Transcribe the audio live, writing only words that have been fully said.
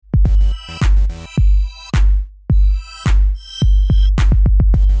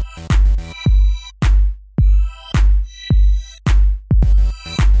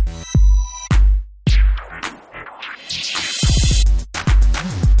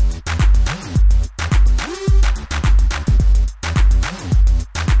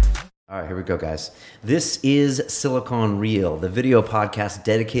we go, guys. This is Silicon Reel, the video podcast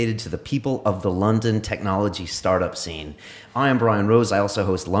dedicated to the people of the London technology startup scene. I am Brian Rose. I also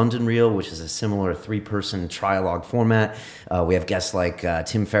host London Reel, which is a similar three-person trialogue format. We have guests like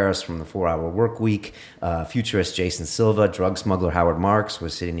Tim Ferriss from the 4-Hour Work Week, futurist Jason Silva, drug smuggler Howard Marks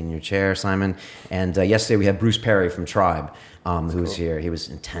was sitting in your chair, Simon. And yesterday we had Bruce Perry from Tribe, who was here. He was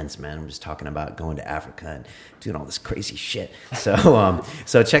intense, man. He was talking about going to Africa and doing all this crazy shit.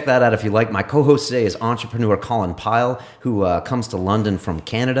 So check that out if you like. My co-host today is entrepreneur Colin Pyle, who comes to London from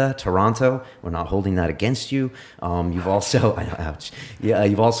Canada, Toronto. We're not holding that against you. You've also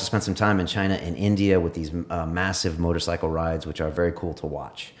you've also spent some time in China and India with these massive motorcycle rides, which are very cool to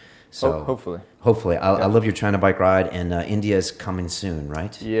watch. So hopefully, I love your China bike ride, and India is coming soon,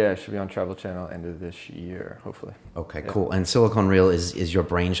 right? Yeah, it should be on Travel Channel end of this year, hopefully. Okay, cool. And Silicon Reel is your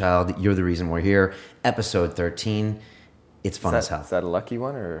brainchild. You're the reason we're here. Episode 13. It's fun as hell. Is that a lucky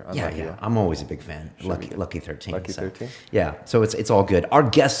one or unlucky one? I'm always a big fan. Lucky 13. Lucky 13? Yeah, so it's all good. Our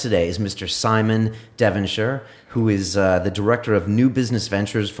guest today is Mr. Simon Devonshire, who is the director of new business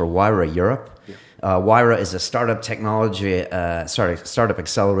ventures for Wayra Europe. Yeah. Wayra is a startup startup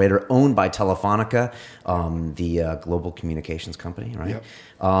accelerator owned by Telefonica, the global communications company, right?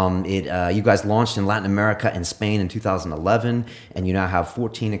 Yep. You guys launched in Latin America and Spain in 2011, and you now have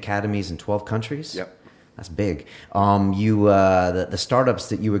 14 academies in 12 countries. Yep. That's big. The startups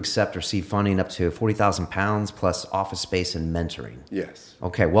that you accept receive funding up to £40,000 plus office space and mentoring. Yes.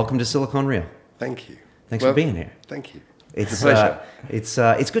 Okay, welcome to Silicon Reel. Thanks for being here. Thank you. It's a pleasure.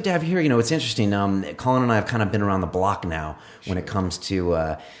 It's good to have you here. You know, it's interesting. Colin and I have kind of been around the block now when it comes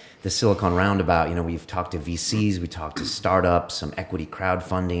to the Silicon Roundabout. You know, we've talked to VCs, we talked to startups, some equity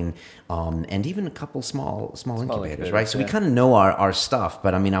crowdfunding, and even a couple small incubators, right? So we kind of know our stuff.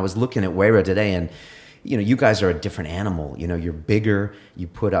 But I mean, I was looking at Wayra today, and you know, you guys are a different animal. You know, you're bigger. You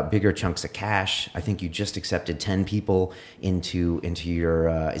put up bigger chunks of cash. I think you just accepted 10 people into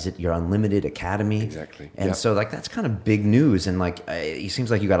your your Unlimited Academy. Exactly. And so like that's kind of big news. And like it seems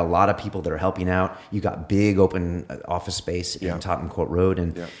like you got a lot of people that are helping out. You got big open office space in Tottenham Court Road.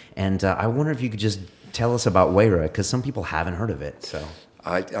 And I wonder if you could just tell us about Wayra, because some people haven't heard of it. So.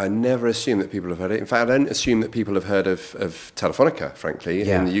 I never assume that people have heard it. In fact, I don't assume that people have heard of Telefonica, frankly.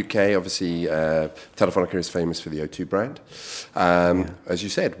 Yeah. In the UK, obviously, Telefonica is famous for the O2 brand. As you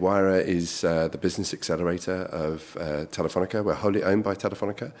said, Wayra is the business accelerator of Telefonica. We're wholly owned by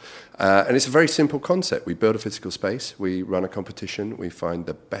Telefonica. And it's a very simple concept. We build a physical space, we run a competition, we find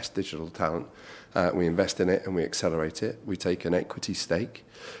the best digital talent, we invest in it and we accelerate it. We take an equity stake.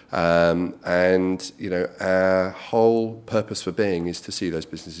 And, you know, our whole purpose for being is to see those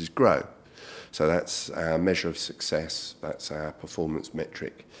businesses grow. So that's our measure of success. That's our performance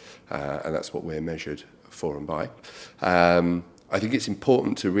metric. And that's what we're measured for and by. I think it's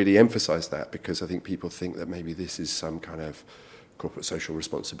important to really emphasize that, because I think people think that maybe this is some kind of corporate social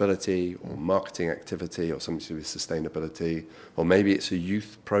responsibility or marketing activity or something to do with sustainability, or maybe it's a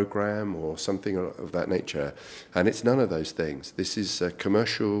youth program or something of that nature. And it's none of those things. This is a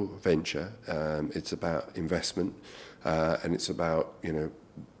commercial venture. It's about investment, and it's about, you know,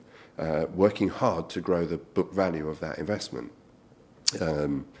 working hard to grow the book value of that investment.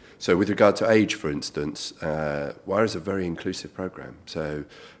 So with regard to age, for instance, Wayra is a very inclusive program. So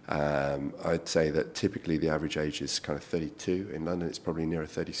I'd say that typically the average age is kind of 32. In London, it's probably nearer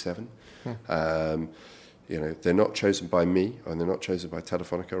 37. You know, they're not chosen by me, and they're not chosen by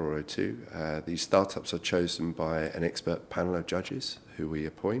Telefonica or O2. These startups are chosen by an expert panel of judges who we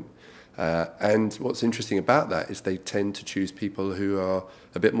appoint. And what's interesting about that is they tend to choose people who are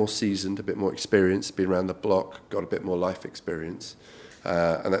a bit more seasoned, a bit more experienced, been around the block, got a bit more life experience.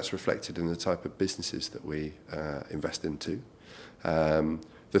 And that's reflected in the type of businesses that we invest into.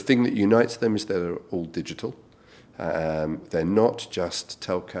 The thing that unites them is they're all digital. They're not just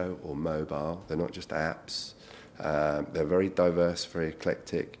telco or mobile. They're not just apps. They're very diverse, very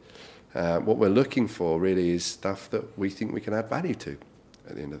eclectic. What we're looking for really is stuff that we think we can add value to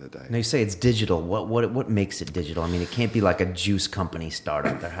at the end of the day. Now you say it's digital. What makes it digital? I mean, it can't be like a juice company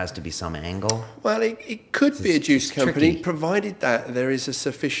startup. There has to be some angle. Well, it could be a juice company, provided that there is a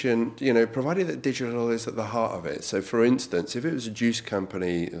sufficient, you know, provided that digital is at the heart of it. So, for instance, if it was a juice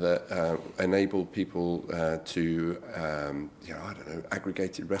company that enabled people to, you know, I don't know,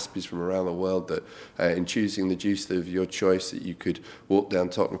 aggregated recipes from around the world, that in choosing the juice of your choice, that you could walk down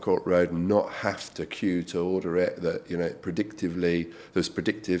Tottenham Court Road and not have to queue to order it, that, you know, predictively, there's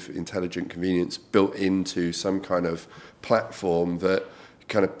predictive intelligent convenience built into some kind of platform that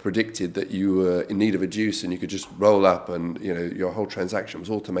kind of predicted that you were in need of a juice and you could just roll up and, you know, your whole transaction was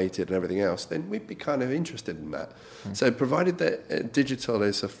automated and everything else, then we'd be kind of interested in that. So provided that digital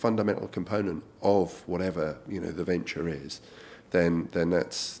is a fundamental component of whatever, you know, the venture is, then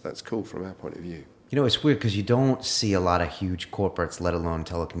that's cool from our point of view. You know, it's weird because you don't see a lot of huge corporates, let alone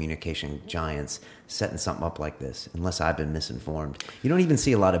telecommunication giants, setting something up like this, unless I've been misinformed. You don't even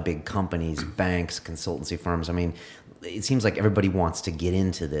see a lot of big companies, banks, consultancy firms. I mean, it seems like everybody wants to get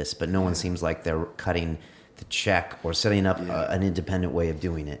into this, but no one seems like they're cutting the check or setting up an independent way of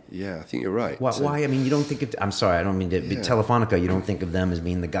doing it. Yeah, I think you're right. Why? I mean, you don't think of... I'm sorry, I don't mean to... Yeah. Telefonica, you don't think of them as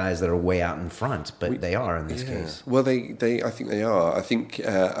being the guys that are way out in front, but they are in this case. Well, I think they are. I think...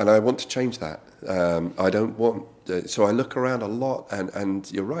 and I want to change that. I don't want... so I look around a lot,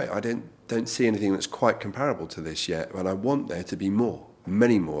 and you're right, I don't see anything that's quite comparable to this yet, and I want there to be more.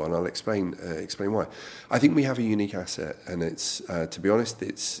 Many more, and I'll explain why. I think we have a unique asset, and it's, to be honest,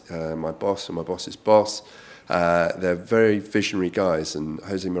 it's my boss and my boss's boss. They're very visionary guys, and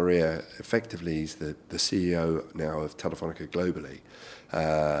Jose Maria, effectively, is the CEO now of Telefonica globally.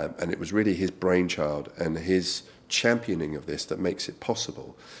 And it was really his brainchild and his championing of this that makes it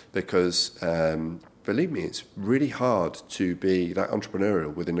possible, because believe me, it's really hard to be that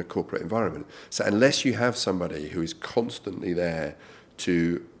entrepreneurial within a corporate environment. So unless you have somebody who is constantly there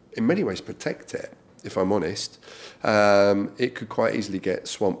to, in many ways, protect it, if I'm honest, it could quite easily get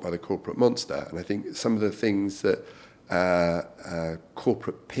swamped by the corporate monster. And I think some of the things that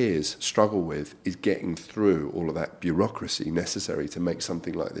corporate peers struggle with is getting through all of that bureaucracy necessary to make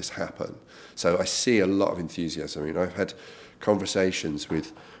something like this happen. So I see a lot of enthusiasm. I mean, I've had conversations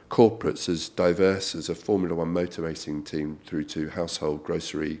with corporates as diverse as a Formula One motor racing team through to household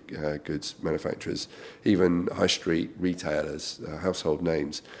grocery goods manufacturers, even high street retailers, household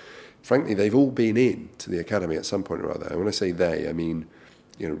names. Frankly, they've all been in to the academy at some point or other. And when I say they, I mean,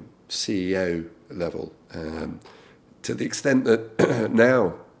 you know, CEO level, to the extent that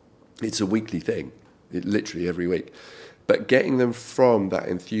now it's a weekly thing, literally every week. But getting them from that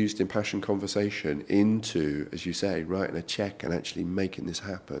enthused, impassioned conversation into, as you say, writing a check and actually making this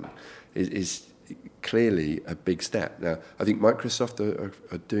happen is clearly a big step. Now, I think Microsoft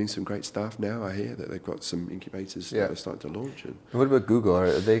are doing some great stuff now. I hear that they've got some incubators that they're starting to launch. And what about Google?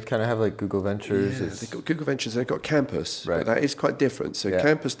 Are they kind of have like Google Ventures? Yeah, they've got Google Ventures and they've got Campus. Right. But that is quite different. So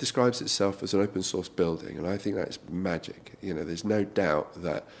Campus describes itself as an open source building, and I think that's magic. You know, there's no doubt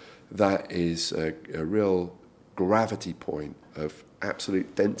that that is a real gravity point of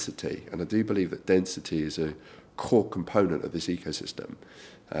absolute density, and I do believe that density is a core component of this ecosystem.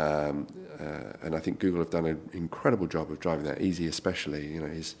 And I think Google have done an incredible job of driving that. Easy, especially, you know,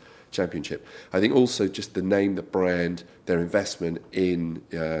 his championship. I think also just the name, the brand, their investment in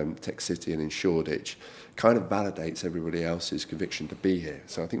Tech City and in Shoreditch kind of validates everybody else's conviction to be here.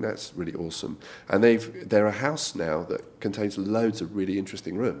 So I think that's really awesome. And they're a house now that contains loads of really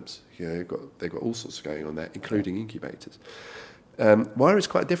interesting rooms. You know, they've got all sorts going on there, including incubators. Wayra is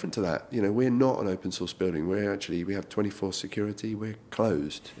quite different to that. You know, we're not an open source building. We have 24 security. We're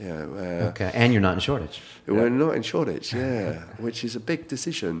closed. You know, okay, and you're not in Shoreditch. We're not in Shoreditch, which is a big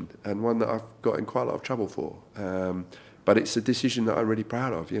decision and one that I've got in quite a lot of trouble for. But it's a decision that I'm really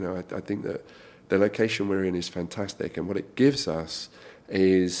proud of. You know, I think that the location we're in is fantastic, and what it gives us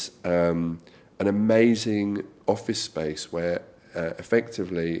is an amazing office space where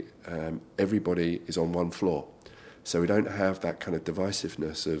effectively everybody is on one floor. So we don't have that kind of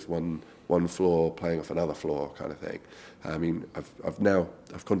divisiveness of one floor playing off another floor kind of thing. I mean,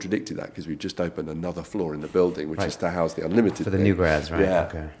 I've contradicted that because we've just opened another floor in the building, which is to house the unlimited for the new grads, right? Yeah.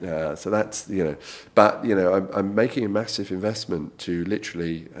 Okay. Yeah. So that's, you know, but you know, I'm making a massive investment to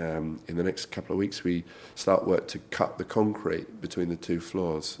literally in the next couple of weeks we start work to cut the concrete between the two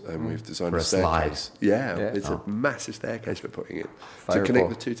floors, and we've designed a staircase. Yeah, it's a massive staircase we're putting in to connect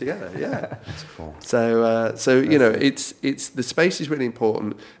the two together. Yeah, that's cool. So you know, it's the space is really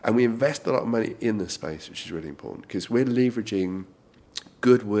important, and we invest a lot of money in the space, which is really important because we're leveraging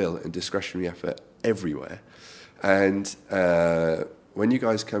goodwill and discretionary effort everywhere. And when you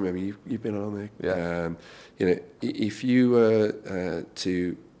guys come, I mean, you've been on there. You know, if you were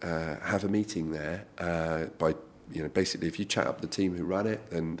to have a meeting there, you know, basically, if you chat up the team who run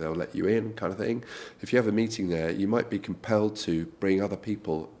it, then they'll let you in, kind of thing. If you have a meeting there, you might be compelled to bring other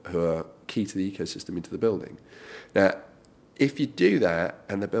people who are key to the ecosystem into the building. Now, if you do that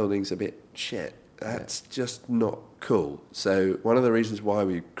and the building's a bit shit, that's just not cool. So one of the reasons why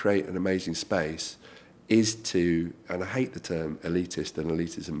we create an amazing space is to, and I hate the term elitist and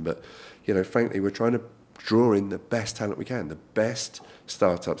elitism, but, you know, frankly, we're trying to draw in the best talent we can, the best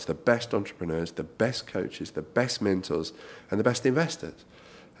startups, the best entrepreneurs, the best coaches, the best mentors, and the best investors.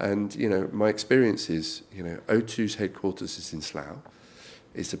 And, my experience is, O2's headquarters is in Slough.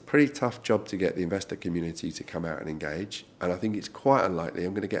 It's a pretty tough job to get the investor community to come out and engage. And I think it's quite unlikely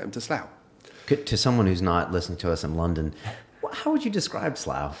I'm going to get them to Slough. To someone who's not listening to us in London, how would you describe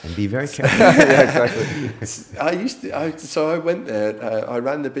Slough? And be very careful. Yeah, exactly. So I went there. I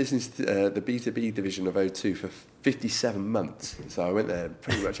ran the business, the B2B division of O2 for 57 months. So I went there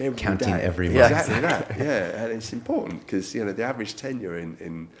pretty much every Counting day. every month. Exactly that. Yeah, and it's important because the average tenure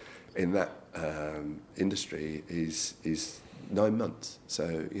in that industry is 9 months.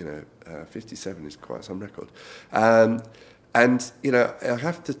 So 57 is quite some record. And, I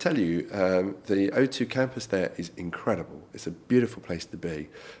have to tell you, the O2 campus there is incredible. It's a beautiful place to be.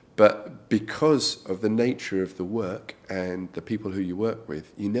 But because of the nature of the work and the people who you work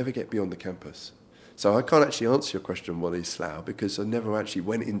with, you never get beyond the campus. So I can't actually answer your question, what is Slough, because I never actually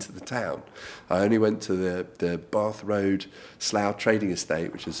went into the town. I only went to the Bath Road Slough Trading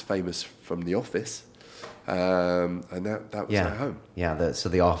Estate, which is famous from The Office. And that was at home. Yeah,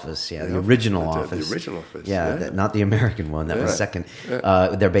 the office, the original office. The original office. Not the American one. That was second.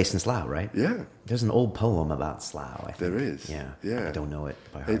 Yeah. They're based in Slough, right? Yeah. There's an old poem about Slough, I think. There is. Yeah. I don't know it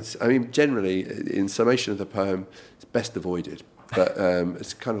by heart. Generally, in summation of the poem, it's best avoided. But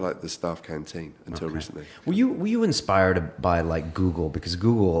it's kind of like the staff canteen until recently. Were you inspired by like Google? Because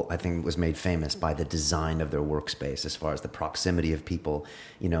Google, I think, was made famous by the design of their workspace, as far as the proximity of people,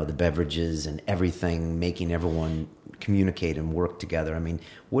 the beverages and everything, making everyone communicate and work together. I mean,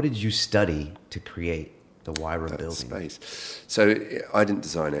 what did you study to create the Wayra building? Space. So I didn't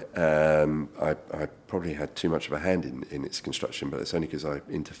design it. I probably had too much of a hand in its construction, but it's only because I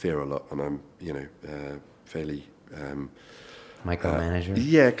interfere a lot and I'm, fairly...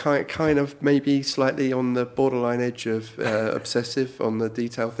 Micromanager? Kind of maybe slightly on the borderline edge of obsessive on the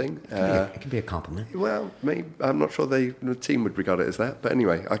detail thing. It can be a compliment. Well, maybe, I'm not sure the team would regard it as that. But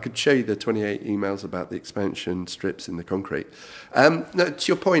anyway, I could show you the 28 emails about the expansion strips in the concrete. No, to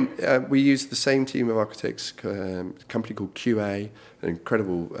your point, we use the same team of architects, a company called QA, an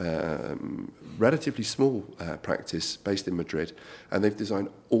incredible, relatively small practice based in Madrid, and they've designed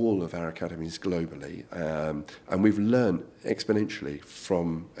all of our academies globally, and we've learned exponentially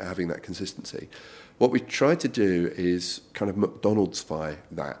from having that consistency. What we tried to do is kind of McDonald's-fy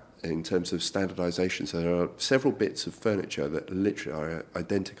that in terms of standardization. So there are several bits of furniture that literally are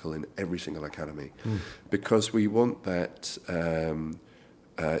identical in every single academy, because we want that...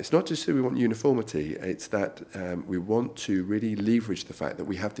 it's not just that we want uniformity, it's that we want to really leverage the fact that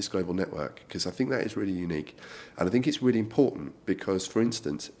we have this global network, because I think that is really unique. And I think it's really important because, for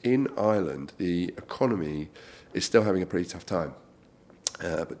instance, in Ireland, the economy is still having a pretty tough time.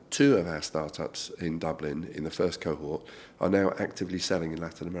 But 2 of our startups in Dublin, in the first cohort, are now actively selling in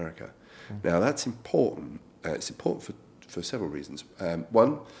Latin America. Now, that's important. It's important for several reasons.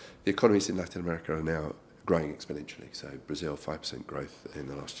 One, the economies in Latin America are now growing exponentially. So Brazil, 5% growth in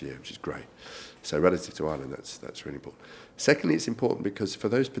the last year, which is great. So relative to Ireland, that's really important. Secondly, it's important because for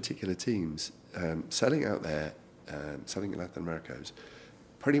those particular teams, selling out there, selling in Latin America is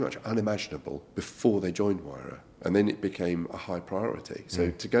pretty much unimaginable before they joined Wayra, and then it became a high priority. So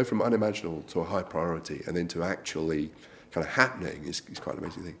to go from unimaginable to a high priority and then to actually kind of happening is quite an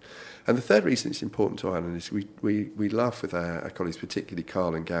amazing thing. And the third reason it's important to Ireland is we laugh with our colleagues, particularly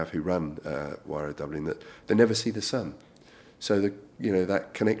Carl and Gav, who run Wayra Dublin, that they never see the sun. So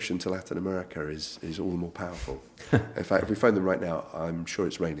that connection to Latin America is all the more powerful. In fact, if we phone them right now, I'm sure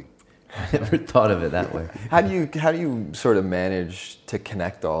it's raining. I never thought of it that way. How do you sort of manage to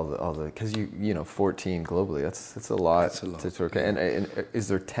connect all the because you 14 globally, that's a lot. That's a lot. To sort of, and is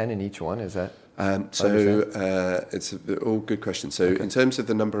there 10 in each one? Is that? It's all good questions. So in terms of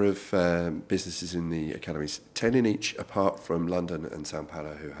the number of businesses in the academies, 10 in each, apart from London and Sao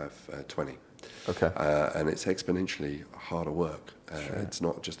Paulo, who have 20. Okay. And it's exponentially harder work. It's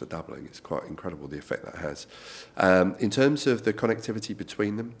not just a doubling. It's quite incredible the effect that has. In terms of the connectivity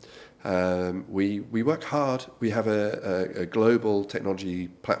between them, we work hard. We have a global technology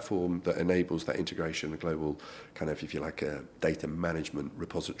platform that enables that integration, a global kind of, if you like, a data management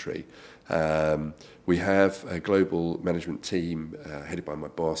repository. We have a global management team headed by my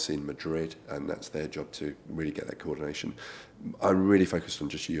boss in Madrid, and that's their job to really get that coordination. I'm really focused on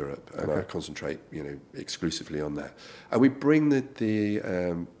just Europe, and I concentrate, exclusively on that. And we bring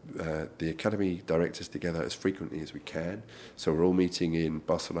the academy directors together as frequently as we can. So we're all meeting in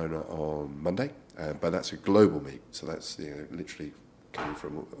Barcelona on Monday, but that's a global meet. So that's literally coming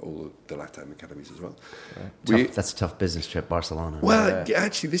from all of the LATAM academies as well. Right. That's a tough business trip, Barcelona. Well,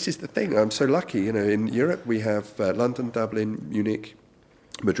 actually, this is the thing. I'm so lucky. In Europe we have London, Dublin, Munich,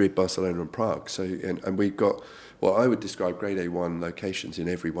 Madrid, Barcelona, and Prague. So, and we've got what I would describe grade A1 locations in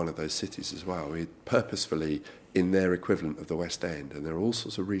every one of those cities as well. We're purposefully in their equivalent of the West End, and there are all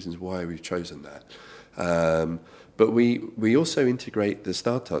sorts of reasons why we've chosen that. But we also integrate the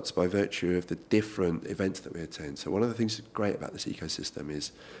startups by virtue of the different events that we attend. So one of the things that's great about this ecosystem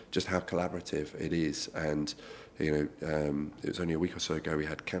is just how collaborative it is. And it was only a week or so ago we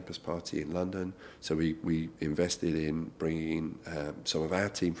had Campus Party in London. So we invested in bringing some of our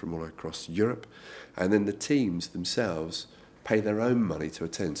team from all across Europe. And then the teams themselves pay their own money to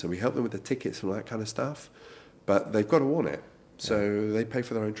attend. So we help them with the tickets and all that kind of stuff. But they've got to want it. So they pay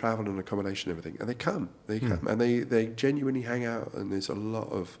for their own travel and accommodation and everything. And they come. And they genuinely hang out. And there's a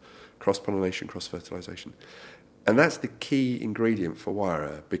lot of cross-pollination, cross-fertilisation. And that's the key ingredient for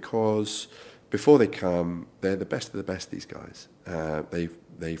Wayra, because before they come, they're the best of the best, these guys.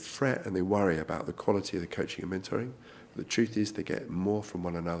 They fret and they worry about the quality of the coaching and mentoring. The truth is they get more from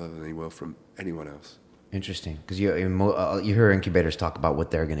one another than they will from anyone else. Interesting, because you hear incubators talk about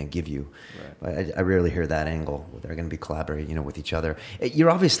what they're going to give you. Right. I rarely hear that angle. They're going to be collaborating, with each other. You're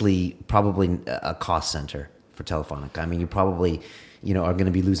obviously probably a cost center for Telefonica. I mean, you probably, are going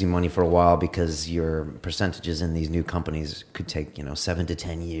to be losing money for a while because your percentages in these new companies could take, 7 to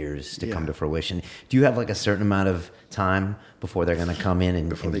 10 years to come to fruition. Do you have like a certain amount of time before they're going to come in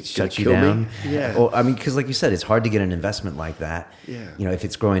and shut you down? Yeah. Or, because like you said, it's hard to get an investment like that. Yeah. If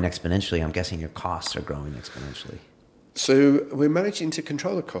it's growing exponentially, I'm guessing your costs are growing exponentially. So we're managing to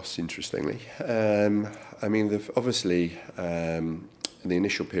control the costs, interestingly. Obviously, in the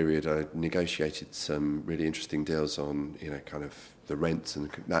initial period, I negotiated some really interesting deals on, kind of the rents and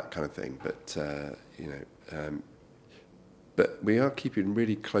that kind of thing. But we are keeping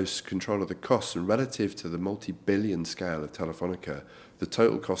really close control of the costs. And relative to the multi-billion scale of Telefonica, the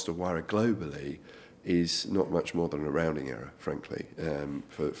total cost of Wayra globally is not much more than a rounding error, frankly,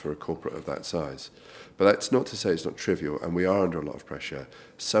 for a corporate of that size. But that's not to say it's not trivial, and we are under a lot of pressure.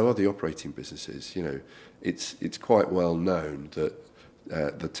 So are the operating businesses. It's quite well known that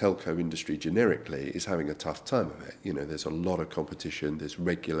the telco industry generically is having a tough time of it. There's a lot of competition, there's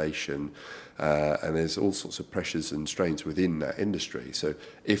regulation, and there's all sorts of pressures and strains within that industry. So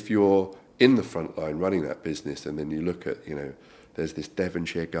if you're in the front line running that business, and then you look at, there's this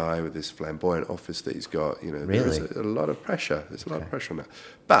Devonshire guy with this flamboyant office that he's got, Really? There's a lot of pressure. There's a lot of pressure on that.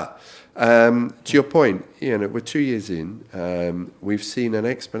 But to your point, we're 2 years in. We've seen an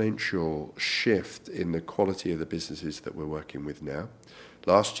exponential shift in the quality of the businesses that we're working with now.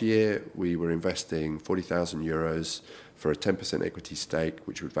 Last year, we were investing €40,000 for a 10% equity stake,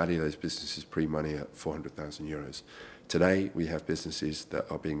 which would value those businesses pre-money at €400,000. Today, we have businesses that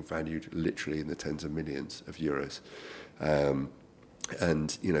are being valued literally in the tens of millions of euros.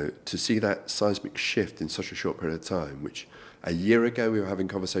 To see that seismic shift in such a short period of time, which a year ago we were having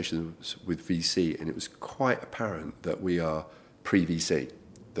conversations with VC, and it was quite apparent that we are pre-VC,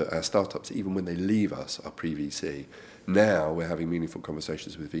 that our startups, even when they leave us, are pre-VC. Now we're having meaningful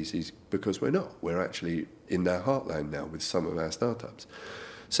conversations with VCs because we're not. We're actually in their heartland now with some of our startups.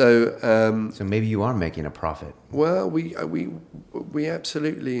 So maybe you are making a profit. Well, we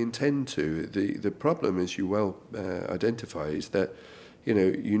absolutely intend to. The problem, as you well identify, is that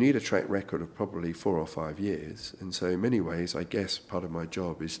you need a track record of probably 4 or 5 years, and so in many ways, I guess part of my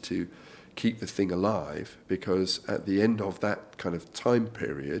job is to keep the thing alive, because at the end of that kind of time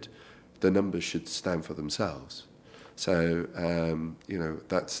period, the numbers should stand for themselves. So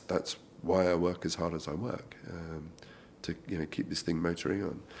that's why I work as hard as I work. To keep this thing motoring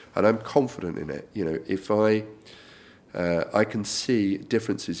on, and I'm confident in it. If I can see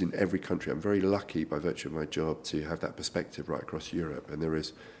differences in every country. I'm very lucky by virtue of my job to have that perspective right across Europe, and there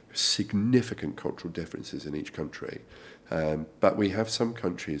is significant cultural differences in each country. But we have some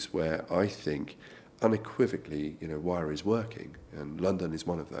countries where I think unequivocally, Wayra is working, and London is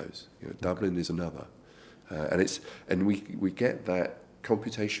one of those. Dublin is another, and we get that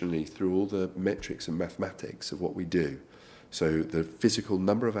computationally through all the metrics and mathematics of what we do. So the physical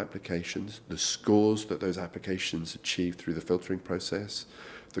number of applications, the scores that those applications achieve through the filtering process,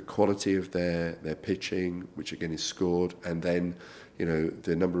 the quality of their pitching, which again is scored, and then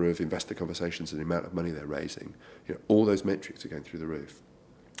the number of investor conversations and the amount of money they're raising. All those metrics are going through the roof.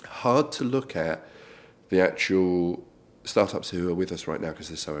 Hard to look at the actual startups who are with us right now because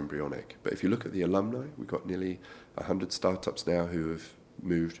they're so embryonic. But if you look at the alumni, we've got nearly 100 startups now who have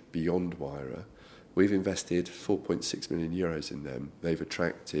moved beyond Wayra. We've invested €4.6 million in them. They've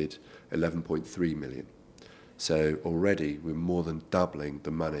attracted 11.3 million. So already we're more than doubling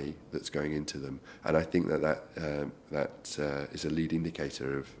the money that's going into them. And I think that is a lead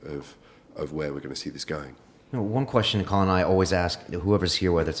indicator of where we're going to see this going. One question Colin and I always ask whoever's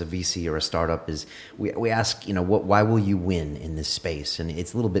here, whether it's a VC or a startup, is we ask, why will you win in this space? And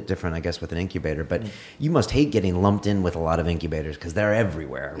it's a little bit different, I guess, with an incubator. But you must hate getting lumped in with a lot of incubators because they're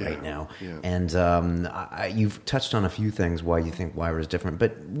everywhere right now. Yeah. And you've touched on a few things why you think Wayra is different.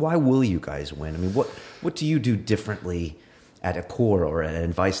 But why will you guys win? I mean, what do you do differently at a core or at an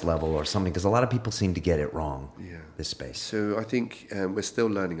advice level or something? Because a lot of people seem to get it wrong, this space. So I think we're still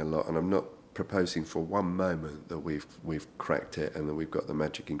learning a lot, and I'm not proposing for one moment that we've cracked it and that we've got the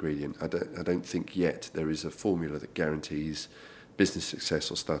magic ingredient. I don't think yet there is a formula that guarantees business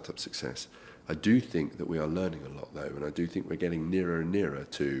success or startup success. I do think that we are learning a lot though, and I do think we're getting nearer and nearer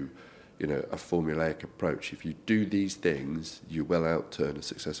to a formulaic approach. If you do these things, you will outturn a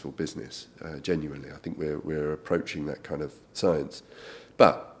successful business. Genuinely, I think we're approaching that kind of science.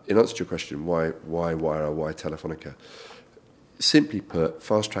 But in answer to your question, why Wayra, why Telefonica? Simply put,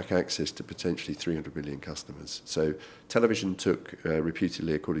 fast-track access to potentially 300 million customers. So television took,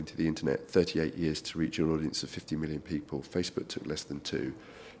 reputedly, according to the internet, 38 years to reach an audience of 50 million people. Facebook took less than 2.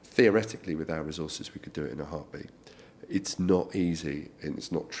 Theoretically, with our resources, we could do it in a heartbeat. It's not easy and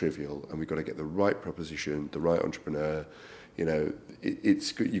it's not trivial, and we've got to get the right proposition, the right entrepreneur.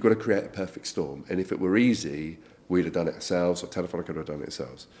 You've got to create a perfect storm. And if it were easy, we'd have done it ourselves, or Telefonica would have done it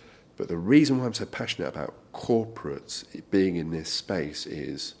ourselves. But the reason why I'm so passionate about corporates being in this space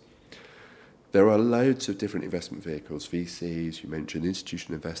is there are loads of different investment vehicles, VCs, you mentioned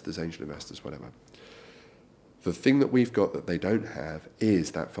institutional investors, angel investors, whatever. The thing that we've got that they don't have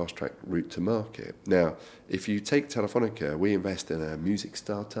is that fast-track route to market. Now, if you take Telefonica, we invest in a music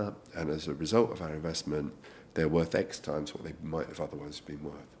startup, and as a result of our investment, they're worth X times what they might have otherwise been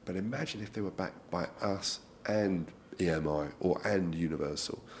worth. But imagine if they were backed by us and EMI and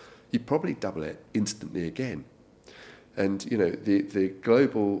Universal. You'd probably double it instantly again. And, the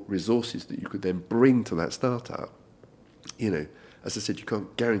global resources that you could then bring to that startup, as I said, you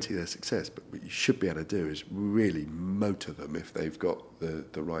can't guarantee their success, but what you should be able to do is really motor them if they've got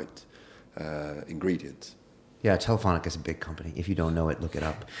the right ingredients. Yeah, Telefonica is a big company. If you don't know it, look it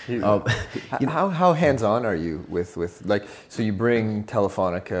up. How hands-on are you with so you bring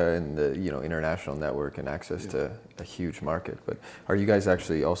Telefonica and the international network and access to a huge market, but are you guys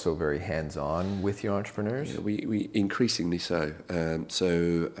actually also very hands-on with your entrepreneurs? Yeah, we increasingly so. I'm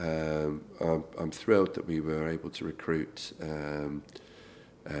thrilled that we were able to recruit.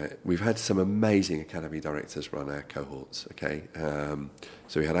 We've had some amazing academy directors run our cohorts, okay?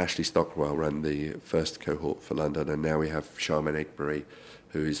 So we had Ashley Stockwell run the first cohort for London, and now we have Charmaine Egbury,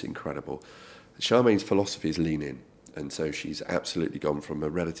 who is incredible. Charmaine's philosophy is lean in, and so she's absolutely gone from a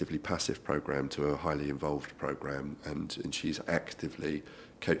relatively passive program to a highly involved program, and she's actively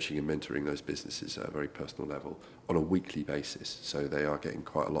coaching and mentoring those businesses at a very personal level on a weekly basis. So they are getting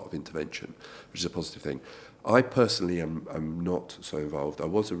quite a lot of intervention, which is a positive thing. I personally am not so involved. I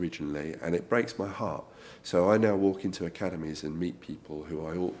was originally, and it breaks my heart. So I now walk into academies and meet people who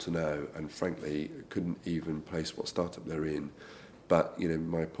I ought to know, and frankly couldn't even place what startup they're in. But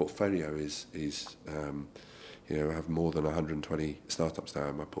my portfolio is I have more than 120 startups now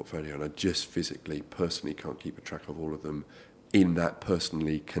in my portfolio, and I just personally can't keep a track of all of them in that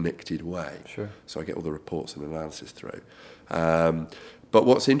personally connected way. Sure. So I get all the reports and analysis through. But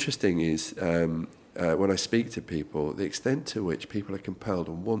what's interesting is when I speak to people, the extent to which people are compelled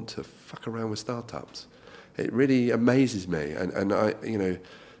and want to fuck around with startups, it really amazes me. And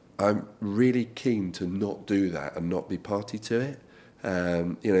I'm really keen to not do that and not be party to it.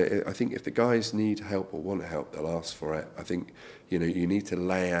 I think if the guys need help or want help, they'll ask for it. I think you need to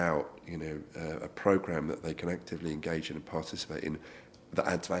lay out a program that they can actively engage in and participate in that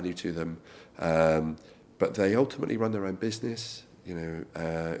adds value to them. But they ultimately run their own business.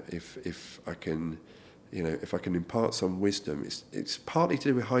 If I can impart some wisdom, it's partly to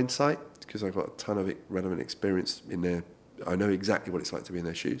do with hindsight because I've got a ton of relevant experience in there. I know exactly what it's like to be in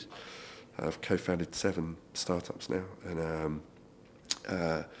their shoes. I've co-founded 7 startups now, and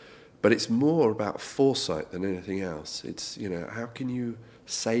but it's more about foresight than anything else. It's how can you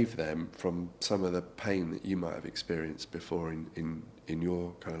save them from some of the pain that you might have experienced before in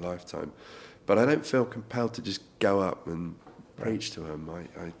your kind of lifetime. But I don't feel compelled to just go up and preach to them.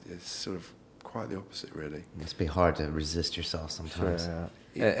 It's sort of quite the opposite, really. It must be hard to resist yourself sometimes. Sure,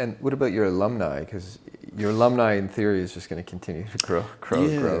 yeah. And what about your alumni? Because your alumni, in theory, is just going to continue to grow. Do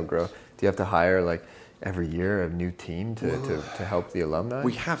you have to hire every year a new team to help the alumni?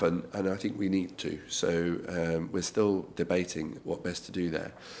 We haven't, and I think we need to. So we're still debating what best to do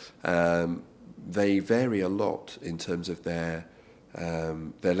there. They vary a lot in terms of their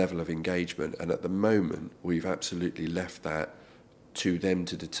level of engagement, and at the moment we've absolutely left that to them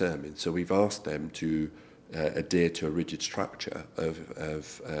to determine. So we've asked them to adhere to a rigid structure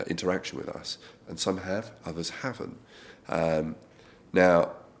of interaction with us, and some have, others haven't.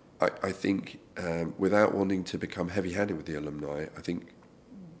 Now, I think without wanting to become heavy-handed with the alumni, I think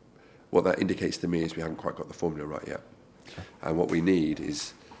what that indicates to me is we haven't quite got the formula right yet. Okay. And what we need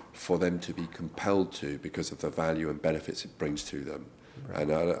is for them to be compelled to, because of the value and benefits it brings to them. Right.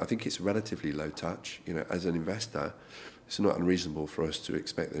 And I think it's relatively low touch. As an investor, it's not unreasonable for us to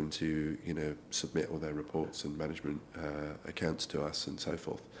expect them to, submit all their reports and management accounts to us and so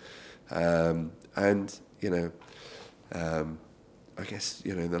forth. I guess,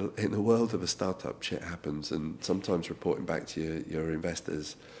 in the world of a startup, shit happens, and sometimes reporting back to your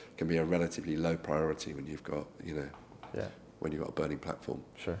investors can be a relatively low priority when you've got, when you've got a burning platform.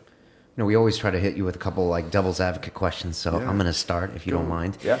 Sure. We always try to hit you with a couple like devil's advocate questions, so I'm going to start if you don't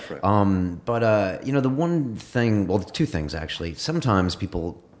mind. Yeah. But the one thing, well, two things actually. Sometimes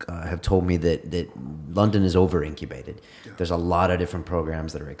people have told me that London is over incubated. Yeah. There's a lot of different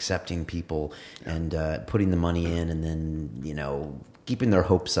programs that are accepting people and putting the money in, and then keeping their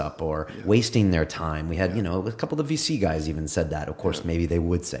hopes up or wasting their time. We had a couple of the VC guys even said that. Of course, maybe they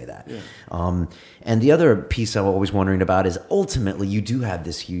would say that. Yeah. And the other piece I'm always wondering about is ultimately you do have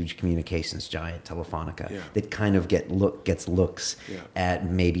this huge communications giant, Telefonica, that kind of gets looks at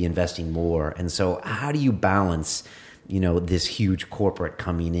maybe investing more. And so how do you balance this huge corporate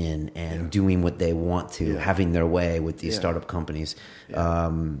coming in and doing what they want to, having their way with these startup companies?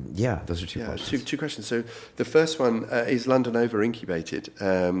 Those are two questions. Two questions. So the first one, is London over incubated?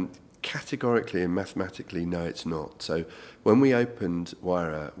 Categorically and mathematically, no, it's not. So when we opened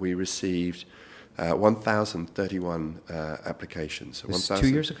Wayra, we received 1,031 applications. This 2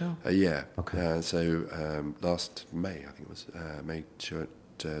 years ago? Yeah. Okay. Last May, I think it was May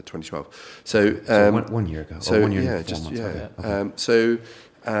 2012. So, one year ago. So 1 year yeah, and 4 months. Okay.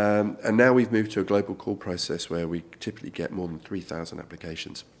 And now we've moved to a global call process where we typically get more than 3,000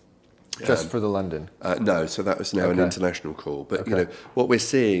 applications. Just for the London? No, so that was now an international call. But what we're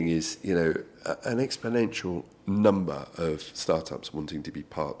seeing is an exponential number of startups wanting to be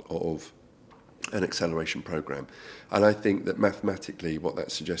part of an acceleration program. And I think that mathematically what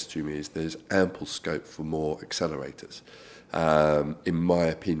that suggests to me is there's ample scope for more accelerators, in my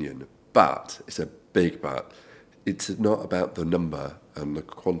opinion. But, it's a big but, it's not about the number and the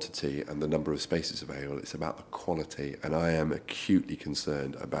quantity and the number of spaces available, it's about the quality. And I am acutely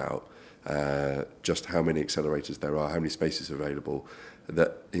concerned about just how many accelerators there are, how many spaces available,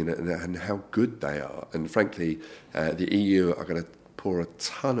 that and how good they are. And frankly, the EU are going to pour a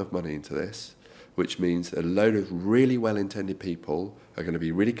ton of money into this, which means a load of really well-intended people are going to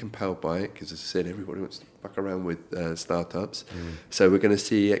be really compelled by it, because, as I said, everybody wants to fuck around with startups. So we're going to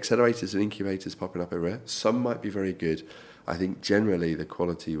see accelerators and incubators popping up everywhere. Some might be very good. I think generally the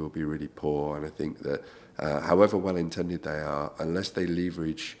quality will be really poor, and I think that however well-intended they are, unless they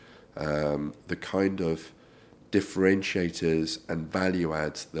leverage the kind of differentiators and value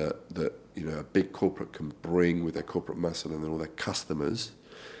adds that a big corporate can bring with their corporate muscle and all their customers,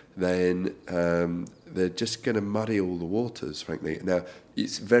 then they're just going to muddy all the waters, frankly. Now,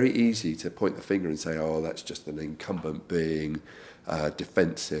 it's very easy to point the finger and say, oh, that's just an incumbent being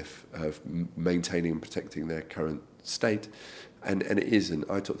defensive of maintaining and protecting their current state. And it isn't.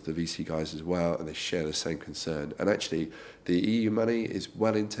 I talk to the VC guys as well, and they share the same concern. And actually, the EU money is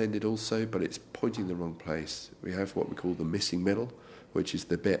well-intended also, but it's pointing the wrong place. We have what we call the missing middle, which is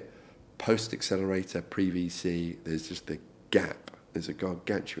the bit post-accelerator, pre-VC. There's just the gap. There's a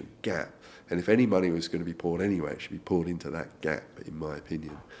gargantuan gap. And if any money was going to be poured anywhere, it should be poured into that gap, in my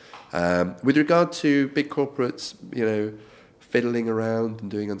opinion. With regard to big corporates, fiddling around and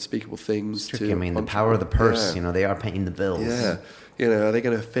doing unspeakable things. It's tricky. The power of the purse, they are paying the bills. Yeah. Are they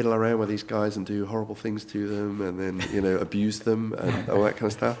going to fiddle around with these guys and do horrible things to them and then, abuse them and all that kind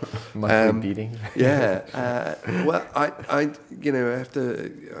of stuff? Monthly beating. Yeah. Well, I have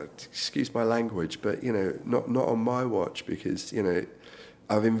to excuse my language, but, not on my watch, because,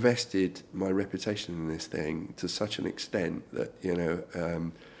 I've invested my reputation in this thing to such an extent that,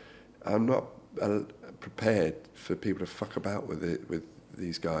 I'm not prepared for people to fuck about with it, with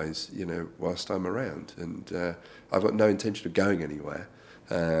these guys, whilst I'm around, and I've got no intention of going anywhere.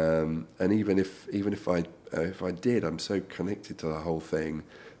 And even if I did, I'm so connected to the whole thing.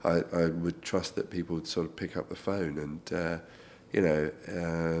 I would trust that people would sort of pick up the phone, and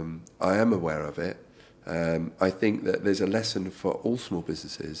I am aware of it. I think that there's a lesson for all small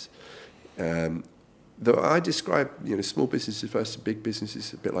businesses. Though I describe small businesses versus big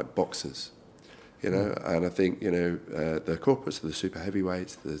businesses a bit like boxers. And I think, the corporates are the super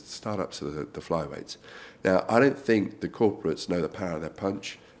heavyweights, the startups are the flyweights. Now, I don't think the corporates know the power of their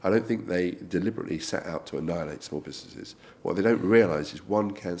punch. I don't think they deliberately set out to annihilate small businesses. What they don't realise is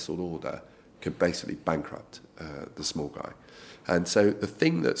one cancelled order could basically bankrupt the small guy. And so the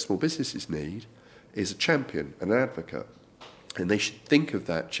thing that small businesses need is a champion, an advocate. And they should think of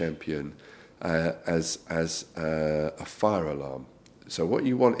that champion as a fire alarm. So what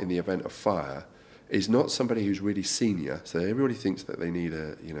you want in the event of fire is not somebody who's really senior. So everybody thinks that they need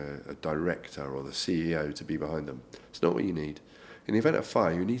a director or the CEO to be behind them. It's not what you need. In the event of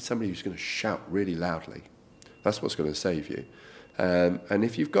fire, you need somebody who's going to shout really loudly. That's what's going to save you. And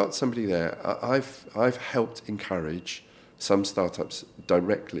if you've got somebody there, I've helped encourage some startups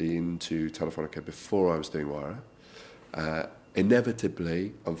directly into Telefonica before I was doing Wayra.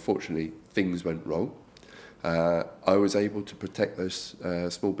 Inevitably, unfortunately, things went wrong. I was able to protect those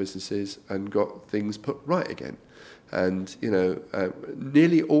small businesses and got things put right again. And,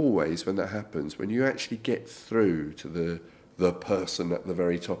 nearly always when that happens, when you actually get through to the person at the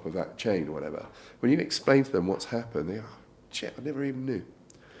very top of that chain or whatever, when you explain to them what's happened, they go, oh, shit, I never even knew.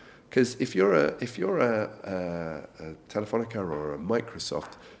 Because if you're a Telefonica or a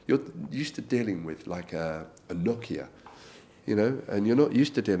Microsoft, you're used to dealing with like a Nokia, and you're not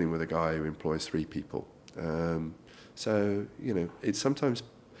used to dealing with a guy who employs 3 people. So it's sometimes,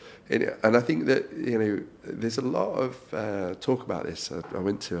 and I think that there's a lot of talk about this. I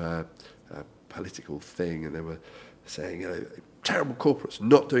went to a political thing, and they were saying terrible corporates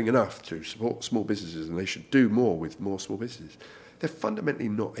not doing enough to support small businesses, and they should do more with more small businesses. They're fundamentally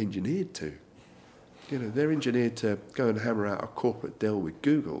not engineered to. They're engineered to go and hammer out a corporate deal with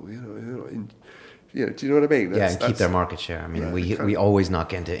Google. Do you know what I mean? And keep their market share. I mean, we always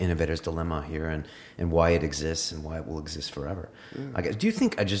knock into innovator's dilemma here and why it exists and why it will exist forever. Yeah. I guess. Do you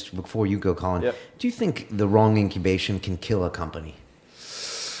think, just before you go, Colin, do you think the wrong incubation can kill a company?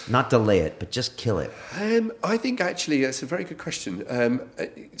 Not delay it, but just kill it. I think actually that's a very good question.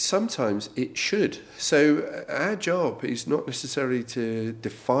 Sometimes it should. So our job is not necessarily to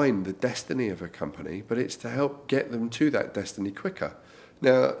define the destiny of a company, but it's to help get them to that destiny quicker.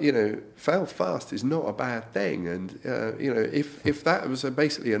 Now, fail fast is not a bad thing. And, if that was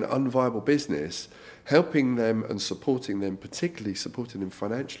basically an unviable business, helping them and supporting them, particularly supporting them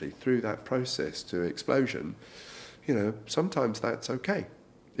financially through that process to explosion, sometimes that's okay,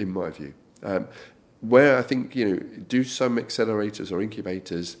 in my view. Where I think, do some accelerators or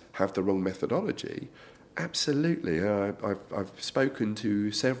incubators have the wrong methodology? Absolutely. I've spoken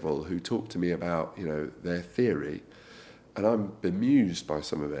to several who talk to me about, their theory, and I'm bemused by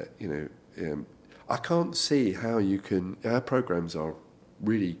some of it. I can't see how you can. Our programs are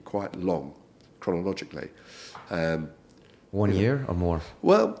really quite long, chronologically. 1 year or more?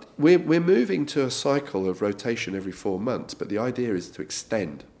 Well, we're moving to a cycle of rotation every 4 months, but the idea is to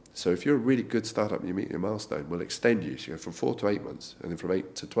extend. So if you're a really good startup and you meet your milestone, we'll extend you. So you go from 4 to 8 months, and then from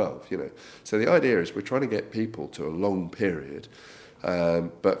 8 to 12. So the idea is we're trying to get people to a long period.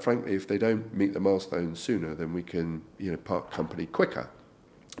 But frankly, if they don't meet the milestone sooner, then we can, part company quicker.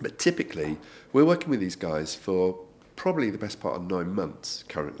 But typically, we're working with these guys for probably the best part of 9 months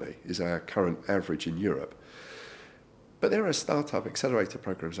currently, is our current average in Europe. But there are startup accelerator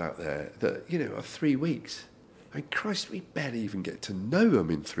programs out there that, are 3 weeks. I mean, Christ, we barely even get to know them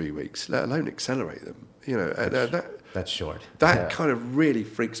in 3 weeks, let alone accelerate them. That's short. That kind of really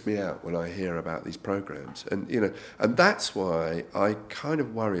freaks me out when I hear about these programs, and and that's why I kind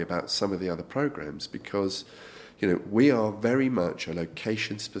of worry about some of the other programs, because we are very much a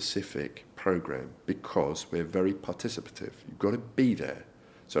location-specific program because we're very participative. You've got to be there.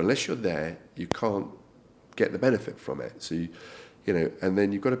 So unless you're there, you can't get the benefit from it. So and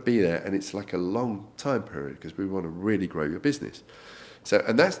then you've got to be there, and it's like a long time period because we want to really grow your business. So,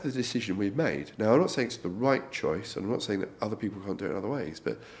 and that's the decision we've made. Now, I'm not saying it's the right choice, and I'm not saying that other people can't do it in other ways,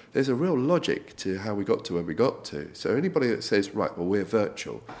 but there's a real logic to how we got to where we got to. So anybody that says, right, well, we're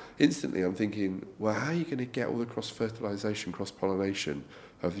virtual, instantly I'm thinking, well, how are you going to get all the cross-fertilisation, cross-pollination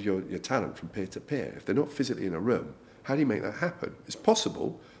of your talent from peer to peer? If they're not physically in a room, how do you make that happen? It's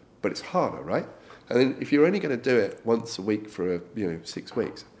possible, but it's harder, right? And then if you're only going to do it once a week for 6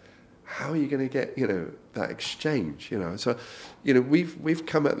 weeks, how are you going to get that exchange? So we've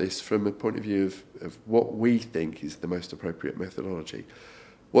come at this from a point of view of what we think is the most appropriate methodology.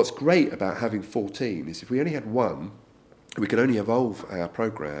 What's great about having 14 is if we only had 1, we could only evolve our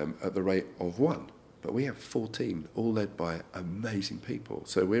program at the rate of 1. But we have 14, all led by amazing people.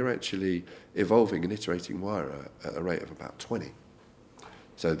 So we're actually evolving and iterating Wayra at a rate of about 20.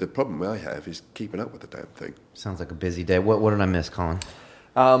 So the problem I have is keeping up with the damn thing. Sounds like a busy day. What did I miss, Colin?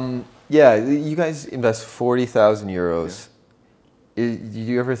 You guys invest 40,000 euros do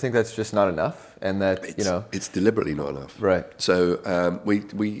you ever think that's just not enough, and that it's deliberately not enough? Right. So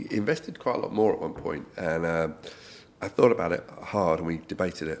we invested quite a lot more at one point, and I thought about it hard, and we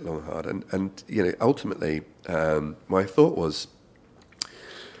debated it long and hard, and ultimately my thought was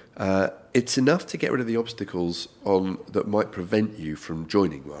it's enough to get rid of the obstacles that might prevent you from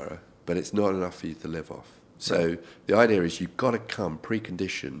joining Wayra, but it's not enough for you to live off. So the idea is you've got to come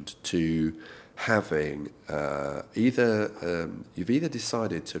preconditioned to having you've either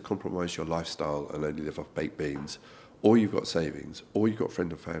decided to compromise your lifestyle and only live off baked beans, or you've got savings, or you've got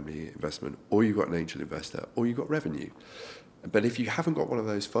friend and family investment, or you've got an angel investor, or you've got revenue. But if you haven't got one of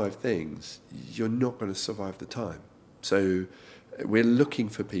those 5 things, you're not going to survive the time. So we're looking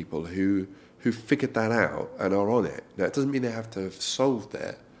for people who figured that out and are on it. Now, it doesn't mean they have to have solved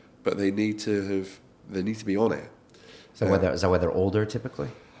it, but they need to be on it. So is that why they're older typically?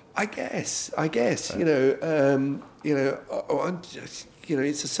 I guess. Right.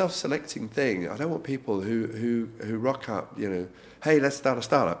 It's a self-selecting thing. I don't want people who rock up, hey, let's start a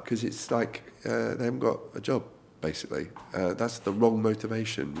startup, because it's like they haven't got a job, basically. That's the wrong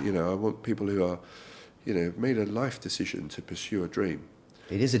motivation. I want people who are, made a life decision to pursue a dream.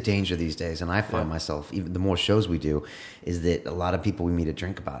 It is a danger these days, and I find myself, even the more shows we do, is that a lot of people we meet at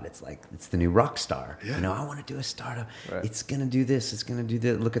Drink About, it's like, it's the new rock star. Yeah. I want to do a startup. Right. It's going to do this. It's going to do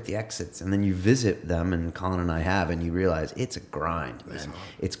that. Look at the exits. And then you visit them, and Colin and I have, and you realize it's a grind, man.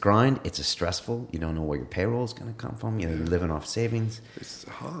 It's grind. It's a stressful. You don't know where your payroll is going to come from. You're living off savings. It's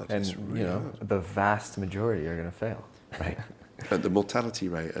hard. And, it's really hard. the vast majority are going to fail. Right. And the mortality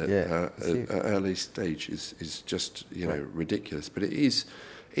rate at early stage is just ridiculous. But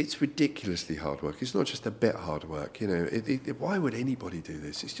it's ridiculously hard work. It's not just a bit hard work. Why would anybody do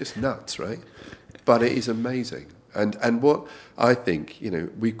this? It's just nuts, right? But it is amazing. And what I think,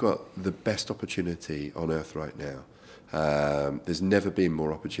 we've got the best opportunity on earth right now. There's never been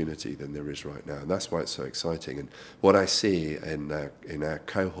more opportunity than there is right now, and that's why it's so exciting. And what I see in our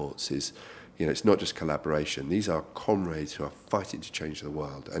cohorts is, it's not just collaboration. These are comrades who are fighting to change the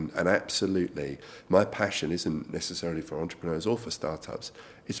world. And absolutely, my passion isn't necessarily for entrepreneurs or for startups.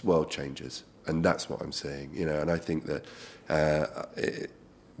 It's world changers. And that's what I'm saying. And I think that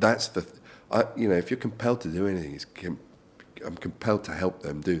that's if you're compelled to do anything, I'm compelled to help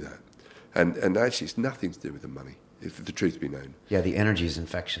them do that. And actually, it's nothing to do with the money, if the truth be known. Yeah, the energy is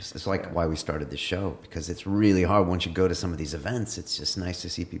infectious. It's like why we started the show, because it's really hard once you go to some of these events. It's just nice to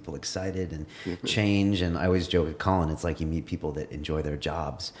see people excited and change. And I always joke with Colin, it's like you meet people that enjoy their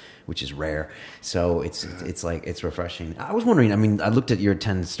jobs, which is rare. So it's refreshing. I was wondering, I looked at your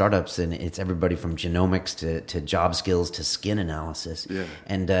 10 startups, and it's everybody from genomics to job skills to skin analysis. Yeah.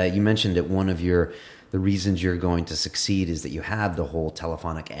 And you mentioned that one of the reasons you're going to succeed is that you have the whole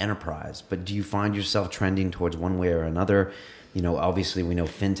Telefonica enterprise. But do you find yourself trending towards one way or another? Obviously we know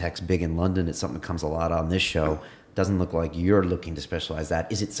fintech's big in London. It's something that comes a lot on this show. Doesn't look like you're looking to specialize that.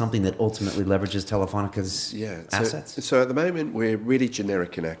 Is it something that ultimately leverages Telefonica's assets? So at the moment we're really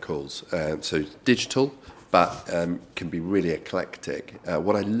generic in our calls. So digital, but can be really eclectic.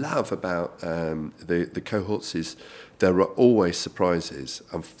 What I love about the cohorts is there are always surprises.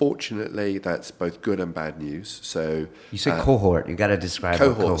 Unfortunately, that's both good and bad news. So you said cohort. You got to describe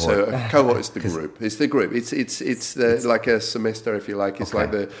cohort. So a cohort is the group. It's the group. It's like a semester, if you like. It's like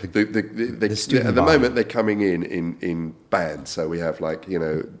the at the moment they're coming in bands. So we have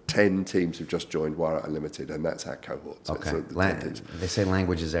 10 teams who've just joined Wayra Unlimited, and that's our cohort. So okay. They say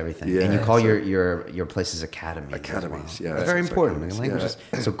language is everything, yeah, and you call your places academies. Academies, well. Yeah, very important. Languages.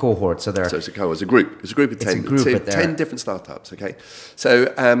 Yeah. So cohort. So it's a cohort. It's a group. It's a group of 10. 10 different startups. Okay. So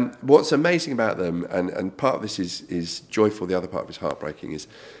what's amazing about them, and part of this is joyful. The other part of it is heartbreaking. Is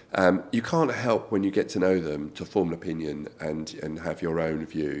you can't help when you get to know them to form an opinion and have your own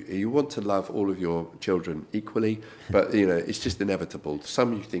view. You want to love all of your children equally, but it's just inevitable.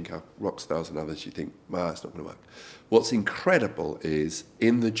 Some you think are rock stars, and others you think, it's not going to work. What's incredible is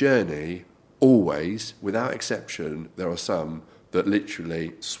in the journey, always, without exception, there are some that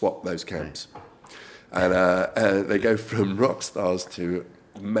literally swap those camps. Right. And they go from rock stars to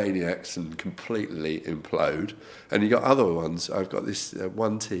maniacs and completely implode. And you got other ones. I've got this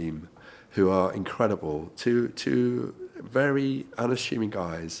one team who are incredible. Two very unassuming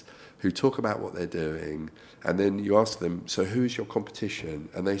guys who talk about what they're doing. And then you ask them, so who's your competition?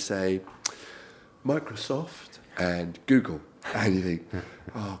 And they say, Microsoft and Google. And you think,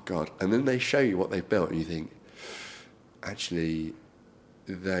 oh, God. And then they show you what they've built, and you think, actually,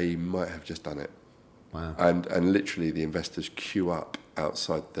 they might have just done it. Wow. And literally the investors queue up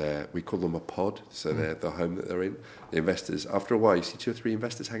outside there. We call them a pod, so they're the home that they're in. The investors, after a while, you see 2 or 3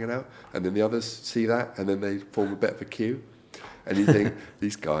 investors hanging out, and then the others see that, and then they form a bit of a queue. And you think,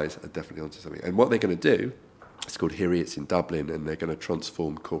 these guys are definitely onto something. And what they're going to do, it's called It's in Dublin, and they're going to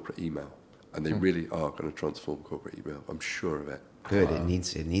transform corporate email. And they really are going to transform corporate email. I'm sure of it. Good. It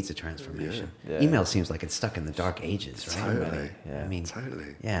needs a transformation. Yeah. Email seems like it's stuck in the dark ages, right? Totally. Yeah. I mean,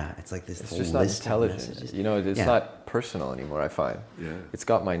 Totally. Yeah, it's like this It's whole just not list of intelligent. messages. You know, it's not personal anymore, I find. Yeah. It's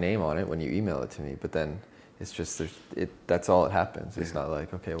got my name on it when you email it to me, but then it's just, that's all it happens. It's not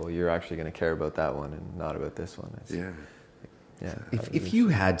like, okay, well, you're actually going to care about that one and not about this one. It's, Yeah. Yeah. If you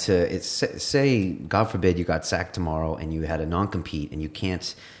had to, say, God forbid, you got sacked tomorrow and you had a non-compete and you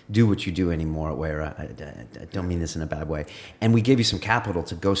can't do what you do anymore at Wayra, I don't mean this in a bad way, and we gave you some capital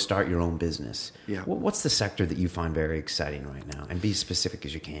to go start your own business, what's the sector that you find very exciting right now? And be as specific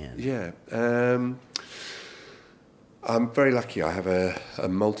as you can. Yeah. I'm very lucky. I have a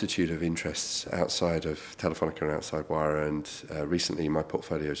multitude of interests outside of Telefonica and outside Wayra, and recently my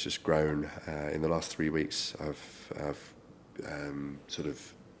portfolio has just grown. In the last 3 weeks,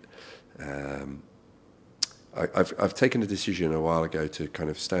 I've taken a decision a while ago to kind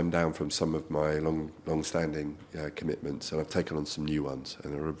of stand down from some of my long-standing commitments, and I've taken on some new ones,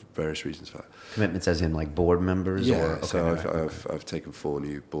 and there are various reasons for that. Commitments as in like board members? Yeah, or, I've taken 4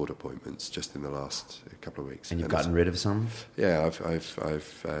 new board appointments just in the last couple of weeks. And you've gotten rid of some? Yeah,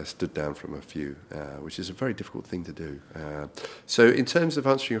 I've stood down from a few, which is a very difficult thing to do. So in terms of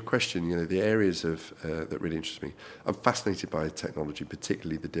answering your question, the areas of that really interest me, I'm fascinated by technology,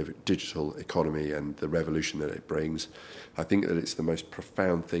 particularly the digital economy and the revolution that it brings. I think that it's the most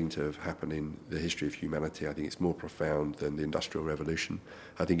profound thing to have happened in the history of humanity. I think it's more profound than the Industrial Revolution.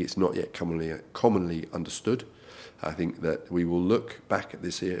 I think it's not yet commonly understood. I think that we will look back at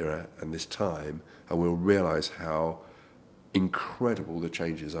this era and this time and we'll realise how incredible the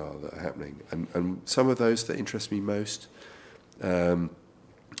changes are that are happening. And some of those that interest me most, I'm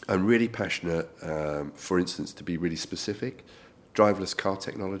really passionate, for instance, to be really specific, driverless car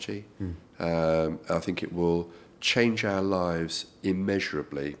technology. I think it will change our lives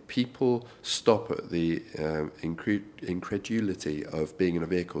immeasurably. People stop at the incredulity of being in a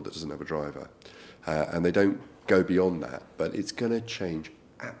vehicle that doesn't have a driver, and they don't go beyond that, but it's going to change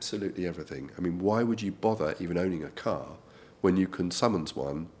absolutely everything. I mean, why would you bother even owning a car when you can summons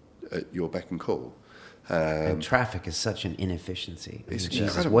one at your beck and call? And traffic is such an inefficiency. It's Jesus,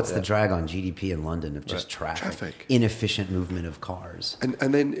 incredible. what's the drag on GDP in London of just traffic? Inefficient movement of cars.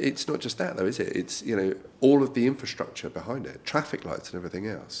 And then it's not just that, though, is it? It's, all of the infrastructure behind it, traffic lights and everything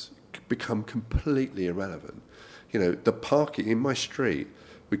else, become completely irrelevant. The parking in my street,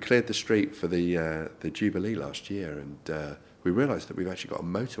 we cleared the street for the Jubilee last year, and we realised that we've actually got a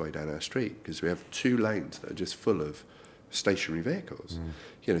motorway down our street because we have 2 lanes that are just full of stationary vehicles.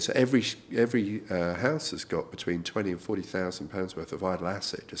 So every house has got between £20,000 and £40,000 worth of idle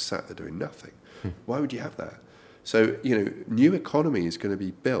asset just sat there doing nothing. Why would you have that? So new economy is going to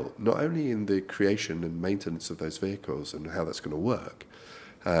be built not only in the creation and maintenance of those vehicles and how that's going to work,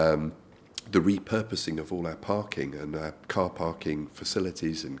 the repurposing of all our parking and our car parking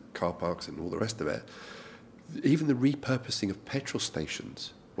facilities and car parks and all the rest of it, even the repurposing of petrol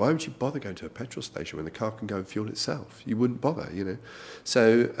stations. Why would you bother going to a petrol station when the car can go and fuel itself? You wouldn't bother,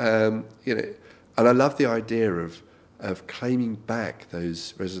 So, and I love the idea of claiming back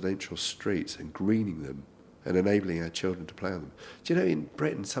those residential streets and greening them and enabling our children to play on them. Do you know, in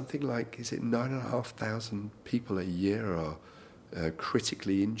Britain, something like, is it 9,500 people a year are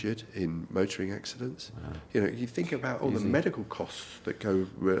critically injured in motoring accidents? Wow. You think about all the medical costs that go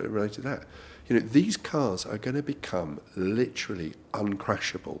related to that. These cars are going to become literally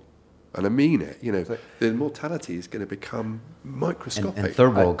uncrashable. And I mean it. The mortality is going to become microscopic. And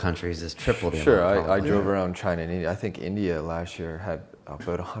third world countries has tripled. Sure, I drove around China and India. I think India last year had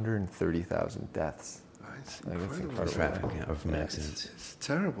about 130,000 deaths. It's incredible. Traffic or from accidents. It's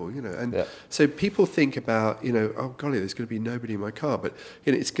terrible, And so people think about, oh golly, there's going to be nobody in my car, but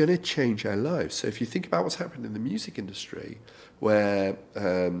it's going to change our lives. So if you think about what's happened in the music industry, where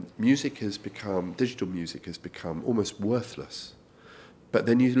digital music has become almost worthless. But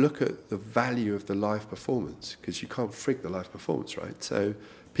then you look at the value of the live performance, because you can't frig the live performance, right? So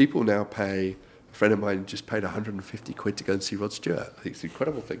people now pay. A friend of mine just paid 150 quid to go and see Rod Stewart. I think it's an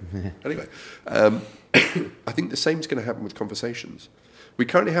incredible thing. Anyway, I think the same is going to happen with conversations. We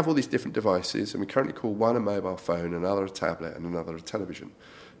currently have all these different devices, and we currently call one a mobile phone, another a tablet, and another a television.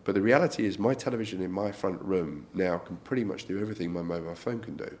 But the reality is my television in my front room now can pretty much do everything my mobile phone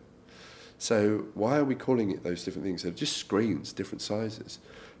can do. So why are we calling it those different things? They're just screens, different sizes.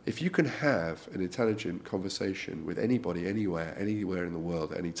 If you can have an intelligent conversation with anybody, anywhere in the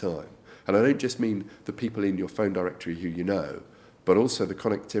world, at any time, and I don't just mean the people in your phone directory who you know, but also the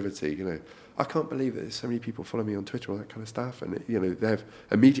connectivity. I can't believe that there's so many people follow me on Twitter, all that kind of stuff, and they have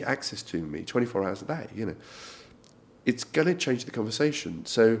immediate access to me 24 hours a day. It's going to change the conversation.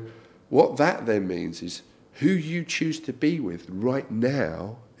 So what that then means is who you choose to be with right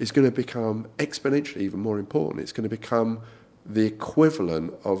now is going to become exponentially even more important. It's going to become the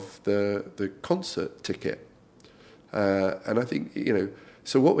equivalent of the concert ticket. And I think,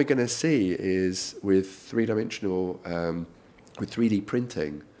 so what we're going to see is with three-dimensional, with 3D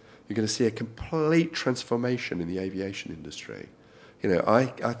printing, you're going to see a complete transformation in the aviation industry.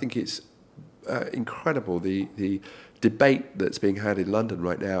 I think it's incredible, the debate that's being had in London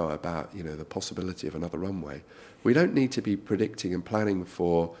right now about, the possibility of another runway. We don't need to be predicting and planning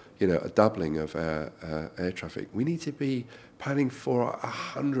for, a doubling of air traffic. We need to be planning for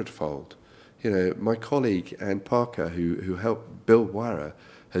 100-fold. My colleague, Anne Parker, who helped build Wayra,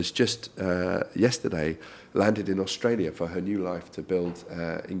 has just yesterday landed in Australia for her new life to build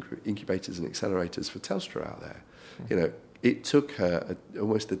incubators and accelerators for Telstra out there. It took her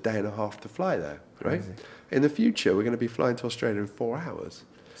almost a day and a half to fly there, right? Crazy. In the future, we're going to be flying to Australia in 4 hours.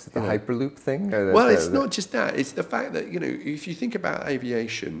 Is it the Hyperloop thing? Well, it's not just that. It's the fact that, if you think about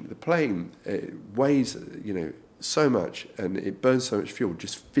aviation, the plane weighs, so much and it burns so much fuel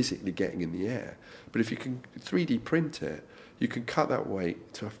just physically getting in the air. But if you can 3D print it, you can cut that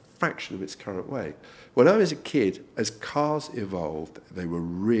weight to a fraction of its current weight. When I was a kid, as cars evolved, they were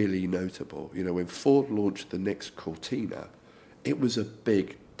really notable. When Ford launched the next Cortina, it was a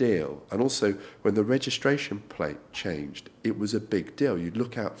big deal. And also, when the registration plate changed, it was a big deal. You'd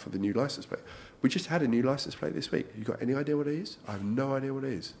look out for the new license plate. We just had a new license plate this week. You got any idea what it is? I have no idea what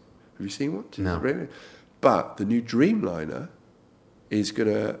it is. Have you seen one? No. Really? But the new Dreamliner is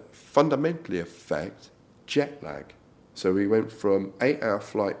going to fundamentally affect jet lag. So we went from 8-hour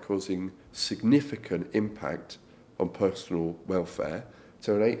flight causing significant impact on personal welfare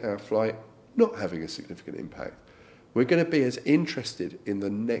to an 8-hour flight not having a significant impact. We're going to be as interested in the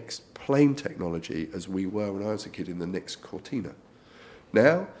next plane technology as we were when I was a kid in the next Cortina.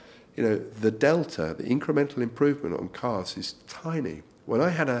 Now, the delta, the incremental improvement on cars is tiny. When I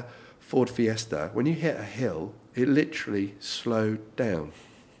had a Ford Fiesta, when you hit a hill, it literally slowed down.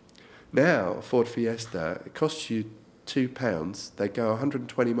 Now, a Ford Fiesta, it costs you £2. They go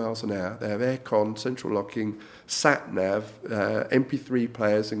 120 miles an hour. They have aircon, central locking, sat nav, MP3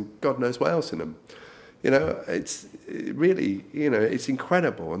 players, and God knows what else in them. It's really, it's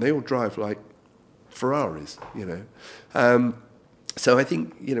incredible, and they all drive like Ferraris. So I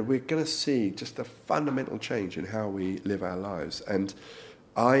think we're going to see just a fundamental change in how we live our lives, and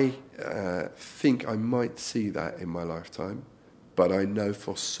I think I might see that in my lifetime, but I know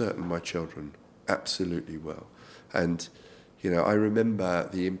for certain my children absolutely will. And, I remember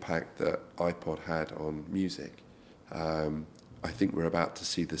the impact that iPod had on music. I think we're about to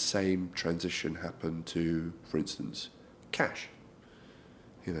see the same transition happen to, for instance, cash.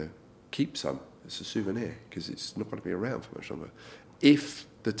 Keep some. It's a souvenir because it's not going to be around for much longer. If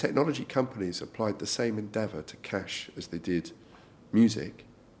the technology companies applied the same endeavour to cash as they did music,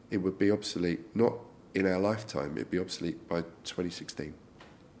 it would be obsolete, not in our lifetime, it'd be obsolete by 2016.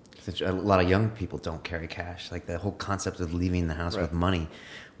 A lot of young people don't carry cash. Like the whole concept of leaving the house with money,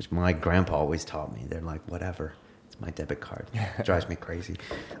 which my grandpa always taught me. They're like, whatever, it's my debit card. It drives me crazy.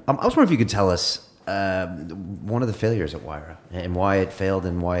 I was wondering if you could tell us one of the failures at Wayra and why it failed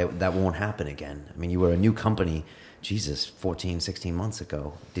and why that won't happen again. I mean, you were a new company, 16 months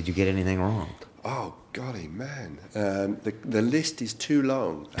ago. Did you get anything wrong? Oh, golly, man. The list is too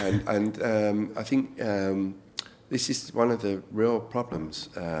long. And I think this is one of the real problems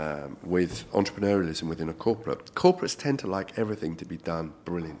with entrepreneurialism within a corporate. Corporates tend to like everything to be done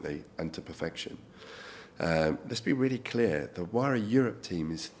brilliantly and to perfection. Let's be really clear. The Wayra Europe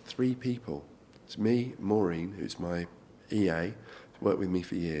team is 3 people. It's me, Maureen, who's my EA, worked with me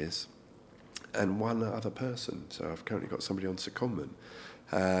for years, and one other person. So I've currently got somebody on secondment.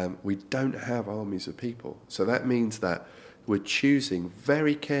 We don't have armies of people. So that means that we're choosing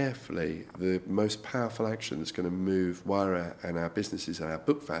very carefully the most powerful action that's going to move Wayra and our businesses and our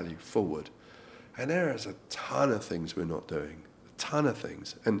book value forward. And there is a ton of things we're not doing, a ton of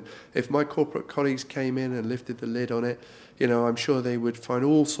things. And if my corporate colleagues came in and lifted the lid on it, I'm sure they would find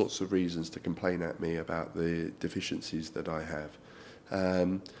all sorts of reasons to complain at me about the deficiencies that I have.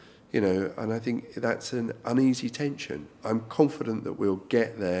 And I think that's an uneasy tension. I'm confident that we'll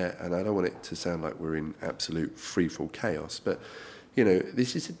get there, and I don't want it to sound like we're in absolute free-fall chaos, but,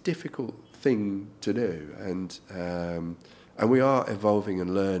 this is a difficult thing to do, and And we are evolving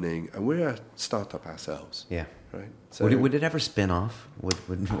and learning, and we're a startup ourselves. Yeah. Right. So would it ever spin off? Would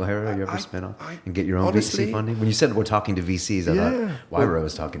Wayra you ever spin off and get your own honestly, VC funding? When you said we're talking to VCs, I thought Wayra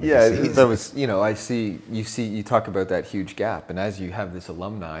was talking to VCs. Yeah, that was, you talk about that huge gap, and as you have this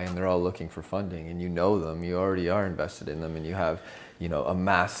alumni and they're all looking for funding and you know them, you already are invested in them, and you have, a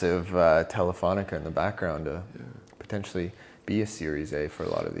massive Telefonica in the background to potentially be a Series A for a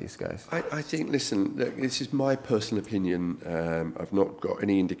lot of these guys. I think, listen, look, this is my personal opinion. I've not got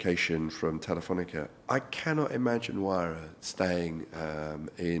any indication from Telefonica. I cannot imagine Wayra staying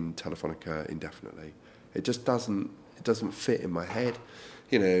in Telefonica indefinitely. It just doesn't fit in my head.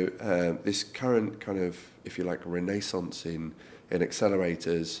 This current kind of, if you like, renaissance in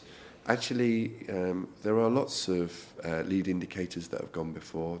accelerators. Actually, there are lots of lead indicators that have gone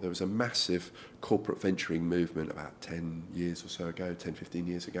before. There was a massive corporate venturing movement about 10 years or so ago, 10, 15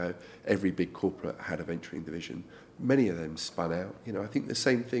 years ago. Every big corporate had a venturing division. Many of them spun out. I think the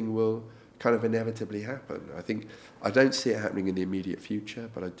same thing will kind of inevitably happen. I don't see it happening in the immediate future,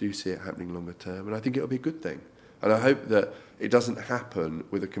 but I do see it happening longer term, and I think it'll be a good thing. And I hope that it doesn't happen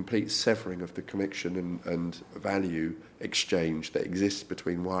with a complete severing of the connection and value exchange that exists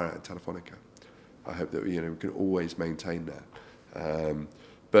between Wayra and Telefonica. I hope that we can always maintain that.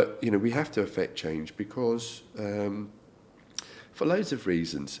 But we have to affect change because for loads of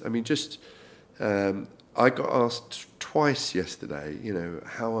reasons. I mean, I got asked twice yesterday,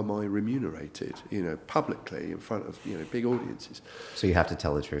 how am I remunerated, publicly in front of, big audiences. So you have to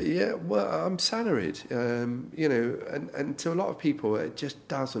tell the truth. Yeah, well, I'm salaried, and to a lot of people, it just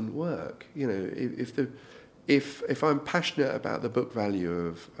doesn't work. If I'm passionate about the book value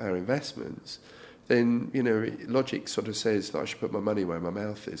of our investments, then, logic sort of says that I should put my money where my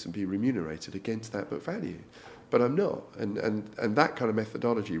mouth is and be remunerated against that book value. But I'm not. And that kind of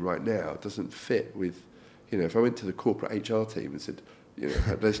methodology right now doesn't fit with, if I went to the corporate HR team and said,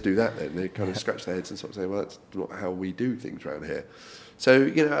 let's do that then, they kind of scratch their heads and sort of say, well, that's not how we do things around here. So,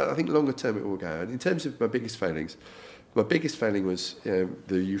 I think longer term it will go. And in terms of my biggest failings, my biggest failing was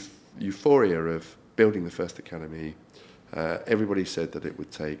the euphoria of building the first academy. Everybody said that it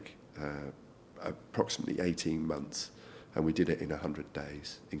would take approximately 18 months, and we did it in 100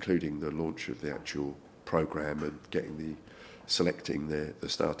 days, including the launch of the actual program and selecting the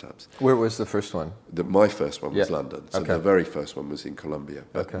startups. Where was the first one? My first one was London. So okay. The very first one was in Colombia,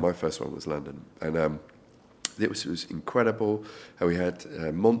 but okay. My first one was London. And it was incredible. We had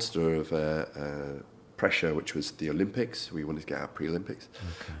a monster of pressure, which was the Olympics. We wanted to get out pre-Olympics.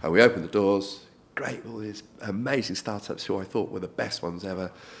 Okay. And we opened the doors. Great, all these amazing startups who I thought were the best ones ever.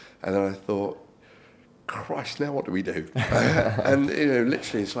 And then I thought, Christ, now what do we do? And,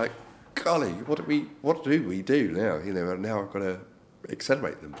 literally it's like, golly, what do we do now? Now I've got to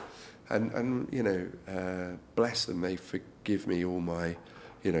accelerate them. And bless them, they forgive me all my,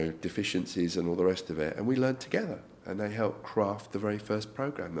 deficiencies and all the rest of it. And we learned together. And they helped craft the very first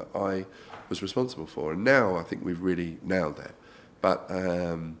program that I was responsible for. And now I think we've really nailed it. But,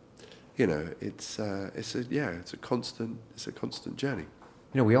 it's a constant journey.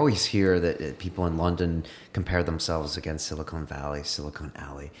 We always hear that people in London compare themselves against Silicon Valley, Silicon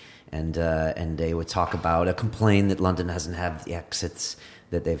Alley, and they would talk about a complaint that London hasn't had the exits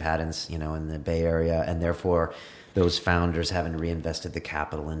that they've had in the Bay Area, and therefore those founders haven't reinvested the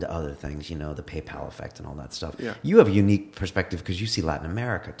capital into other things, the PayPal effect and all that stuff. Yeah. You have a unique perspective because you see Latin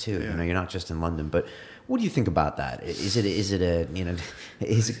America too. Yeah. You're not just in London, but what do you think about that? Is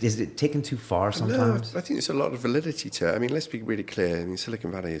it taken too far sometimes? No, I think there's a lot of validity to it. I mean, let's be really clear. I mean,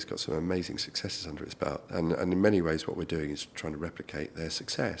 Silicon Valley has got some amazing successes under its belt, and in many ways, what we're doing is trying to replicate their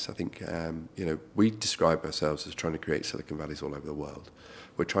success. I think we describe ourselves as trying to create Silicon Valleys all over the world.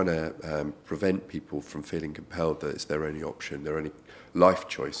 We're trying to prevent people from feeling compelled that it's their only option, their only life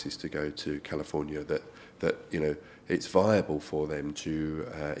choice is to go to California, that it's viable for them to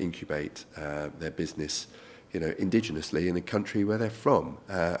incubate their business, indigenously in the country where they're from.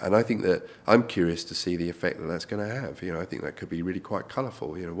 And I think that I'm curious to see the effect that that's going to have. I think that could be really quite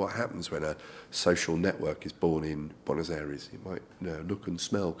colourful. What happens when a social network is born in Buenos Aires? It might look and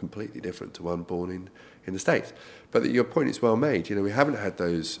smell completely different to one born in the States. But your point is well made. We haven't had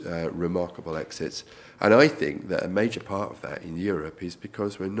those remarkable exits. And I think that a major part of that in Europe is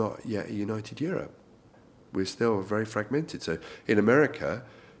because we're not yet a united Europe. We're still very fragmented. So in America,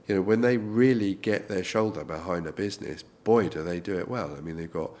 when they really get their shoulder behind a business, boy, do they do it well. I mean,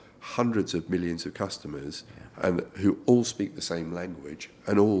 they've got hundreds of millions of customers and who all speak the same language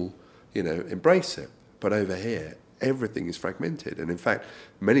and all, embrace it. But over here, everything is fragmented. And in fact,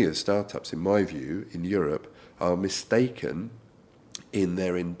 many of the startups, in my view, in Europe, are mistaken in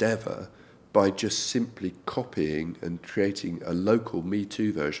their endeavour by just simply copying and creating a local Me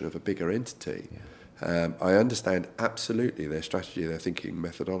Too version of a bigger entity. I understand absolutely their strategy, their thinking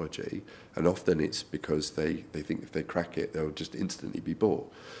methodology, and often it's because they think if they crack it, they'll just instantly be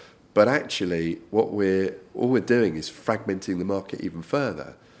bought. But actually, all we're doing is fragmenting the market even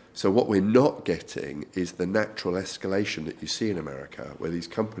further. So what we're not getting is the natural escalation that you see in America, where these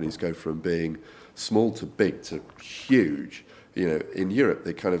companies go from being small to big to huge. In Europe,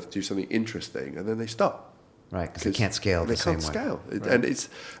 they kind of do something interesting and then they stop. Right, because they can't scale the same way. They can't scale. Right.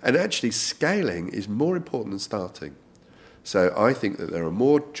 And actually scaling is more important than starting. So I think that there are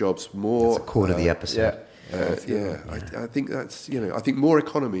more jobs, more... That's a quote of the episode. I think that's, I think more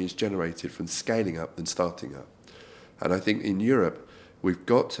economy is generated from scaling up than starting up. And I think in Europe, we've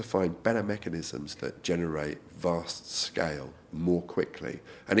got to find better mechanisms that generate vast scale more quickly.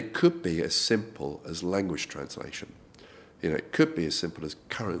 And it could be as simple as language translation. It could be as simple as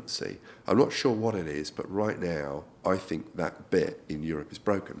currency. I'm not sure what it is, but right now, I think that bit in Europe is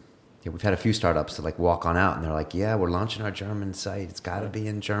broken. Yeah, we've had a few startups that walk on out and they're like, yeah, we're launching our German site. It's got to be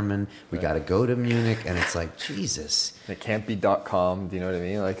in German. We got to go to Munich. And it's like, Jesus. It can't be .com. Do you know what I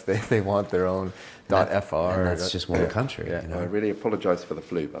mean? Like they want their own .fr. And that's just one country. Yeah. I really apologize for the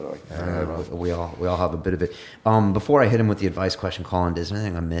flu, by the way. We all have a bit of it. Before I hit him with the advice question, Colin, is there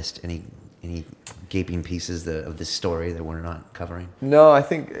anything I missed? Any gaping pieces of this story that we're not covering? No, I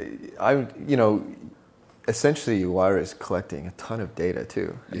think essentially Wayra is collecting a ton of data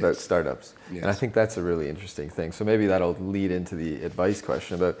too about startups. Yes. And I think that's a really interesting thing. So maybe that'll lead into the advice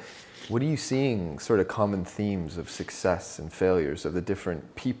question about what are you seeing sort of common themes of success and failures of the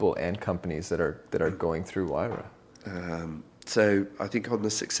different people and companies that are going through Wayra? So I think on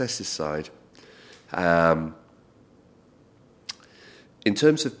the successes side, in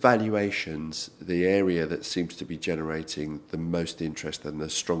terms of valuations, the area that seems to be generating the most interest and the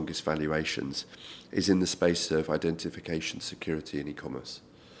strongest valuations is in the space of identification, security, and e-commerce.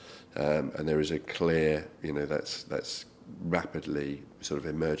 And there is a clear, that's rapidly sort of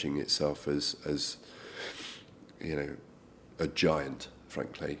emerging itself as a giant,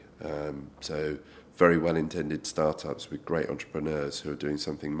 frankly. So very well-intended startups with great entrepreneurs who are doing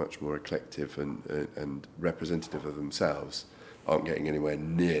something much more eclectic and representative of themselves aren't getting anywhere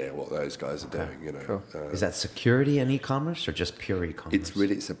near what those guys are doing. Cool. Is that security and e-commerce or just pure e-commerce?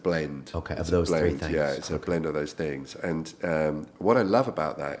 It's a blend. Okay, of those three things. Yeah, it's a blend of those things. And what I love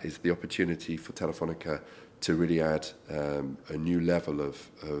about that is the opportunity for Telefonica to really add a new level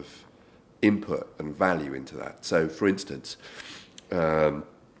of input and value into that. So, for instance,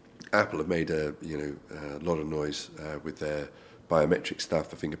 Apple have made a lot of noise with their biometric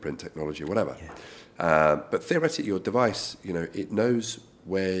stuff, the fingerprint technology, whatever. Yeah. But theoretically, your device, it knows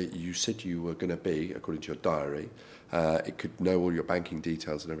where you said you were going to be according to your diary. It could know all your banking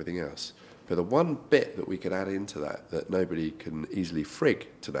details and everything else. But the one bit that we could add into that nobody can easily frig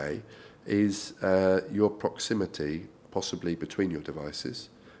today is your proximity, possibly between your devices,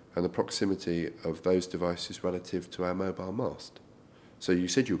 and the proximity of those devices relative to our mobile mast. So you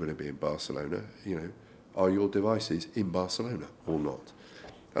said you were going to be in Barcelona, are your devices in Barcelona or not?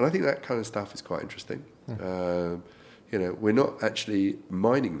 And I think that kind of stuff is quite interesting. We're not actually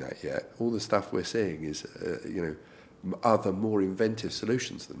mining that yet. All the stuff we're seeing is, other more inventive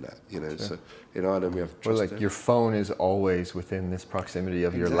solutions than that. Sure. So in Ireland we have... your phone is always within this proximity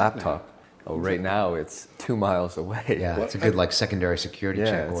of your laptop. Oh, right now it's 2 miles away. Yeah, it's a good secondary security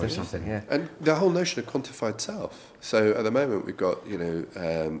check or something. Yeah. And the whole notion of quantified self. So at the moment we've got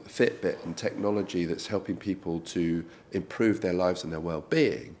Fitbit and technology that's helping people to improve their lives and their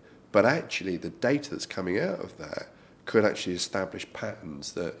well-being. But actually the data that's coming out of that could actually establish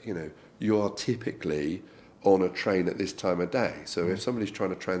patterns that you are typically on a train at this time of day. So if somebody's trying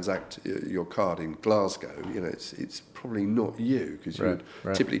to transact your card in Glasgow, it's probably not you, because you would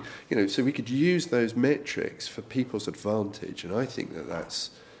typically, so we could use those metrics for people's advantage, and I think that's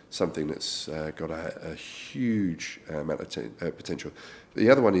something that's got a huge amount of potential.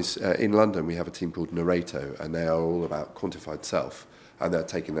 The other one is in London we have a team called Narrato, and they are all about quantified self, and they're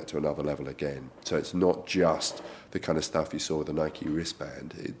taking that to another level again. So it's not just the kind of stuff you saw with the Nike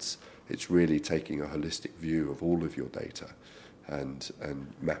wristband. It's really taking a holistic view of all of your data and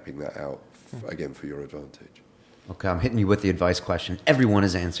mapping that out, again, for your advantage. Okay, I'm hitting you with the advice question. Everyone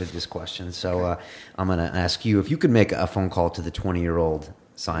has answered this question, so I'm going to ask you, if you could make a phone call to the 20-year-old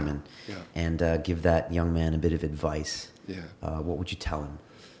Simon and give that young man a bit of advice, what would you tell him?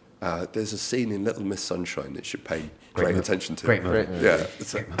 There's a scene in Little Miss Sunshine that you should pay great attention to. Great movie. Yeah,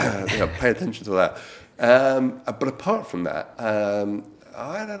 pay attention to that. But apart from that...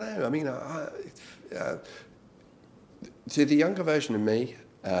 I don't know. I mean, to the younger version of me,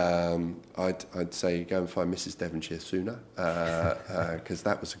 I'd say go and find Mrs. Devonshire sooner, because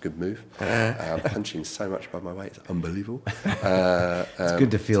that was a good move. Punching so much above my weight, it's unbelievable. It's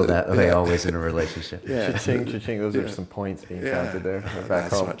good to feel that way always in a relationship. Yeah, cha-ching, those are some points being counted there. Back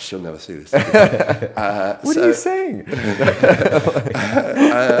that's home. right, she'll never see this. What are you saying?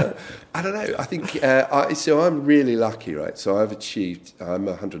 I don't know. I think so. I'm really lucky, right? So I'm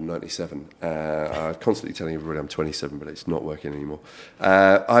 197. I'm constantly telling everybody I'm 27, but it's not working anymore.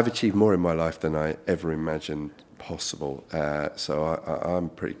 I've achieved more in my life than I ever imagined possible. So I'm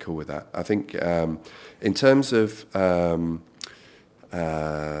pretty cool with that. I think in terms of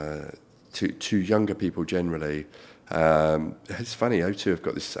to younger people generally, it's funny. O2 have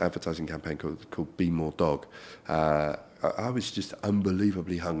got this advertising campaign called Be More Dog. I was just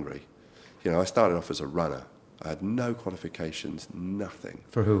unbelievably hungry. I started off as a runner. I had no qualifications, nothing.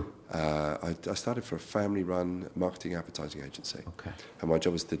 For who? I started for a family-run marketing advertising agency. Okay. And my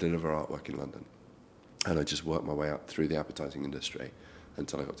job was to deliver artwork in London. And I just worked my way up through the advertising industry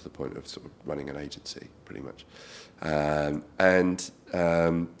until I got to the point of sort of running an agency, pretty much. I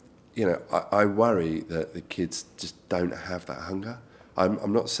worry that the kids just don't have that hunger.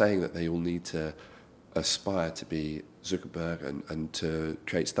 I'm not saying that they all need to aspire to be Zuckerberg and to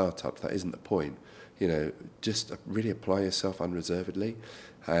create startups. That isn't the point. Just really apply yourself unreservedly.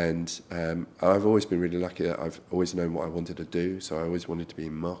 And I've always been really lucky that I've always known what I wanted to do. So I always wanted to be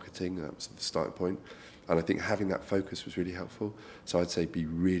in marketing. That was the starting point. And I think having that focus was really helpful. So I'd say be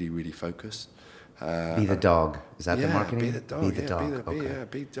really, really focused. Be the dog. Is that the marketing? Be the dog. Be the dog.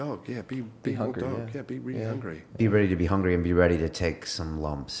 Be dog. Yeah, be hungry. Dog. Yeah, be really hungry. Be ready to be hungry and be ready to take some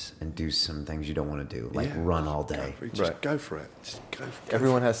lumps and do some things you don't want to do, like run all day. Go for it.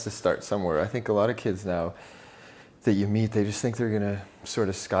 Everyone has to start somewhere. I think a lot of kids now that you meet, they just think they're going to sort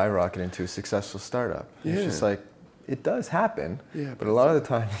of skyrocket into a successful startup. Yeah. It's just like, it does happen, but a lot of the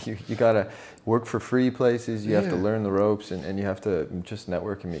time you got to work for free places, you have to learn the ropes, and you have to just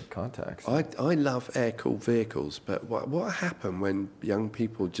network and make contacts. I love air-cooled vehicles, but what happened when young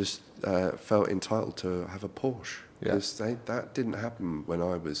people just felt entitled to have a Porsche? Because that didn't happen when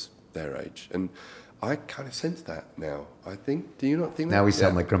I was their age. And I kind of sense that now. I think. Do you not think that? Now we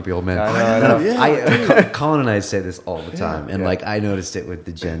sound like grumpy old men. I know. Colin and I say this all the time, and like I noticed it with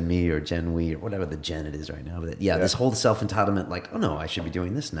the Gen Me or Gen We or whatever the Gen it is right now. But this whole self-entitlement, like, oh no, I should be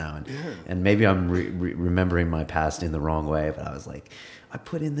doing this now, and maybe I'm remembering my past in the wrong way. But I was like, I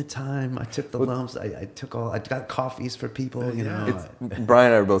put in the time, I took the lumps, I got coffees for people, Brian and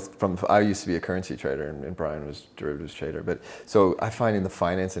I are both I used to be a currency trader, and Brian was derivatives trader. But so I find in the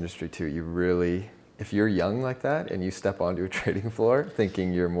finance industry too, you really, if you're young like that and you step onto a trading floor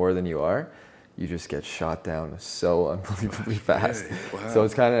thinking you're more than you are, you just get shot down so unbelievably fast. Really? Wow. So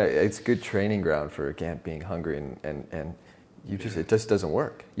it's good training ground for, again, being hungry and it just doesn't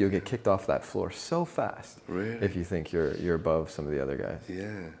work. You'll get kicked off that floor so fast if you think you're above some of the other guys.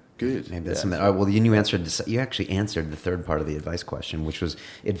 Yeah. Good. Maybe that's something. All right, well, you actually answered the third part of the advice question, which was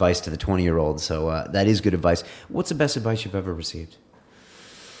advice to the 20-year-old. So that is good advice. What's the best advice you've ever received?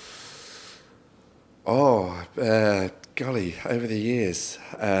 Oh, golly, over the years.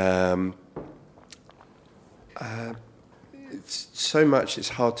 It's so much, it's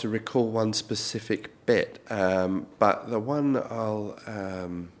hard to recall one specific bit. But the one that I'll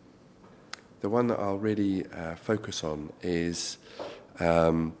really focus on is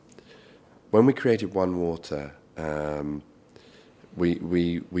when we created One Water,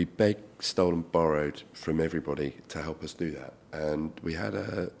 we begged, stole and borrowed from everybody to help us do that. And we had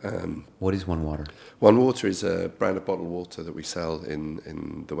what is One Water? One Water is a brand of bottled water that we sell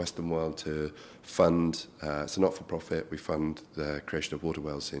in the Western world to fund, it's a not-for-profit, we fund the creation of water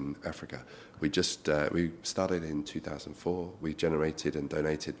wells in Africa. We started in 2004. We generated and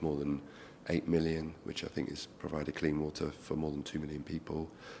donated more than 8 million, which I think has provided clean water for more than 2 million people.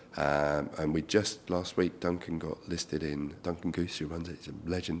 And we just last week, Duncan Goose, who runs it, he's a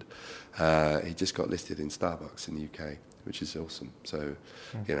legend. He just got listed in Starbucks in the UK, which is awesome. So,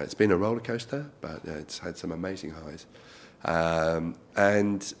 it's been a roller coaster, but it's had some amazing highs.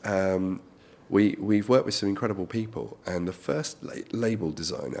 We've worked with some incredible people. And the first label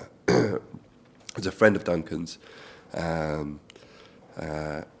designer was a friend of Duncan's. And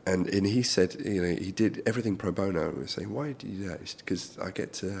he said, he did everything pro bono. And we were saying, why do you do that? It's because I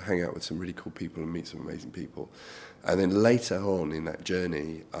get to hang out with some really cool people and meet some amazing people. And then later on in that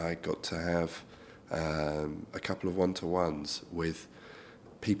journey, I got to have a couple of one-to-ones with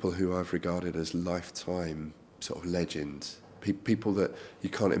people who I've regarded as lifetime sort of legends. People that you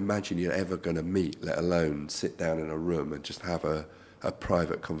can't imagine you're ever going to meet, let alone sit down in a room and just have a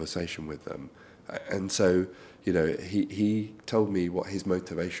private conversation with them. And so, he told me what his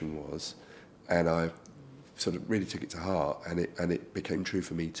motivation was, and I sort of really took it to heart, and it became true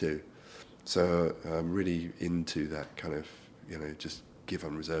for me too. So I'm really into that kind of, just give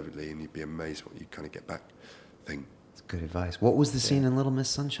unreservedly, and you'd be amazed what you kind of get back thing. That's good advice. What was the scene in Little Miss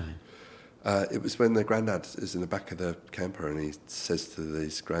Sunshine? It was when the granddad is in the back of the camper, and he says to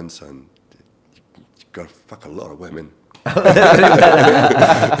his grandson, "You've got to fuck a lot of women." I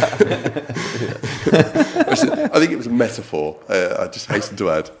think it was a metaphor. I just hasten to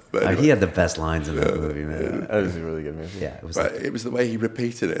add. But anyway. He had the best lines in that movie, man. That was a really good movie. Yeah, it was. But it was the way he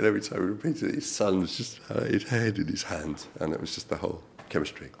repeated it, and every time he repeated it, his son was just his head in his hands, and it was just the whole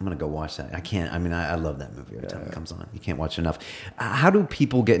chemistry. I'm gonna go watch that. I can't. I mean, I love that movie every time it comes on. You can't watch it enough. How do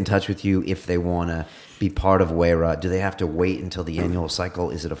people get in touch with you if they want to be part of Wayra? Do they have to wait until the annual cycle?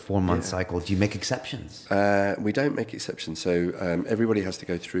 Is it a 4-month cycle? Do you make exceptions? We don't make exceptions. So everybody has to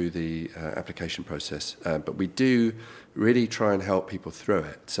go through the application process, but we do really try and help people through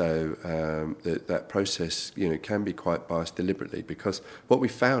it. So that process, can be quite biased deliberately, because what we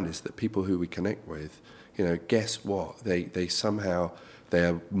found is that people who we connect with, guess what? They somehow. They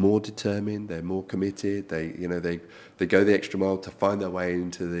are more determined. They're more committed. They go the extra mile to find their way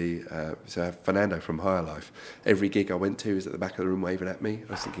into the. So I have Fernando from Higher Life. Every gig I went to is at the back of the room waving at me.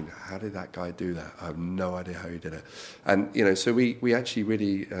 I was thinking, how did that guy do that? I have no idea how he did it. And so we actually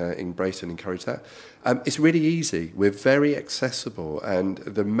really embrace and encourage that. It's really easy. We're very accessible, and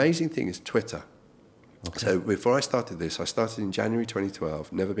the amazing thing is Twitter. Okay. So before I started this, I started in January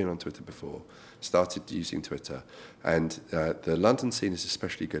 2012, never been on Twitter before, started using Twitter. And the London scene is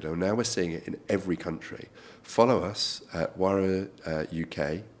especially good, and now we're seeing it in every country. Follow us at Wayra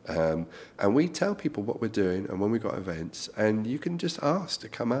UK, and we tell people what we're doing and when we've got events, and you can just ask to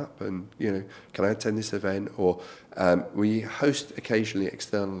come up and, can I attend this event? Or we host occasionally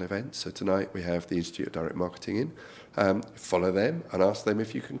external events. So tonight we have the Institute of Direct Marketing in. Follow them and ask them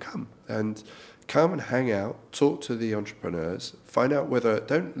if you can come. And come and hang out, talk to the entrepreneurs, find out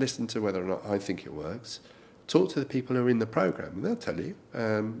don't listen to whether or not I think it works. Talk to the people who are in the program, and they'll tell you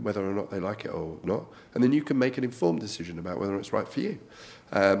whether or not they like it or not. And then you can make an informed decision about whether it's right for you.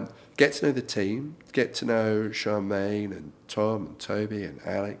 Get to know the team, get to know Charmaine and Tom and Toby and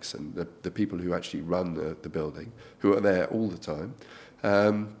Alex and the people who actually run the building, who are there all the time,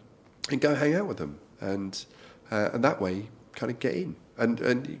 and go hang out with them. And that way, kind of get in.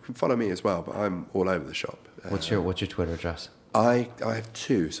 And you can follow me as well, but I'm all over the shop. What's your Twitter address? I have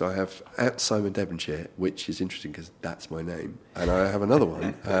two. So I have at Simon Devonshire, which is interesting because that's my name, and I have another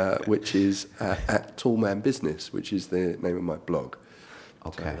one which is at Tallman Business, which is the name of my blog.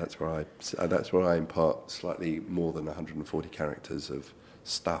 Okay, so that's where I impart slightly more than 140 characters of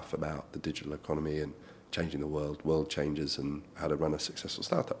stuff about the digital economy and changing the world changes, and how to run a successful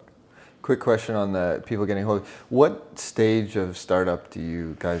startup. Quick question on the people getting hold. What stage of startup do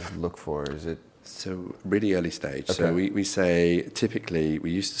you guys look for? Is it so really early stage? Okay. So we say typically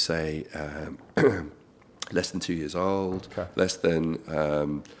we used to say less than 2 years old, less than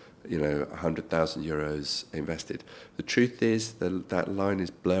 100,000 euros invested. The truth is that line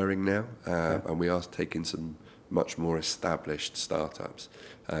is blurring now, and we are taking some much more established startups.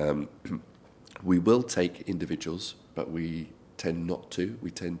 We will take individuals, but we tend not to. We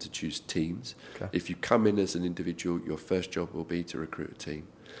tend to choose teams. Okay. If you come in as an individual, your first job will be to recruit a team.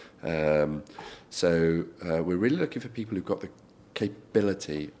 So we're really looking for people who've got the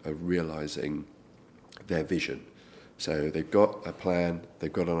capability of realising their vision. So they've got a plan,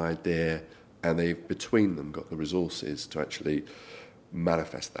 they've got an idea, and they've, between them, got the resources to actually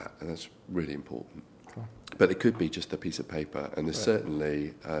manifest that, and that's really important. Cool. But it could be just a piece of paper, and there's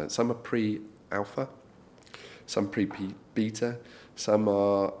certainly, some are pre-alpha, some pre-beta, some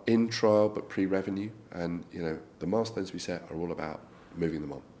are in trial but pre-revenue, and the milestones we set are all about moving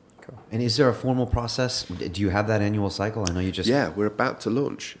them on. Cool. And is there a formal process? Do you have that annual cycle? I know you just... Yeah, we're about to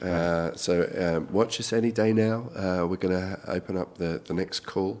launch. So watch us any day now. We're going to open up the next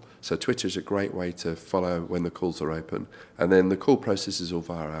call. So Twitter's a great way to follow when the calls are open. And then the call process is all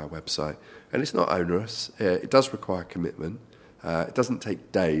via our website. And it's not onerous. It does require commitment. It doesn't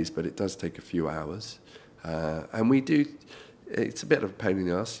take days, but it does take a few hours. And we do... It's a bit of a pain in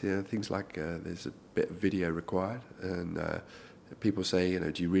the ass. Things like there's a bit of video required, and... people say,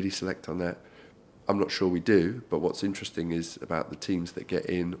 do you really select on that? I'm not sure we do, but what's interesting is about the teams that get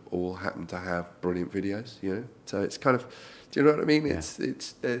in all happen to have brilliant videos, So it's kind of, do you know what I mean? Yeah.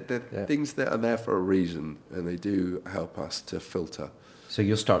 They're things that are there for a reason, and they do help us to filter. So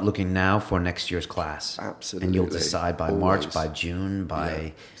you'll start looking now for next year's class. Absolutely. And you'll decide by March, by June, by... Yeah.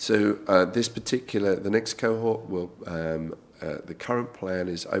 So the next cohort will, the current plan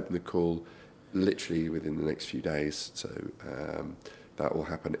is open the call literally within the next few days. So that will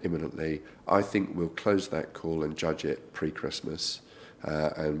happen imminently. I think we'll close that call and judge it pre-Christmas,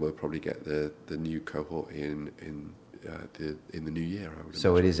 and we'll probably get the new cohort in the new year. I would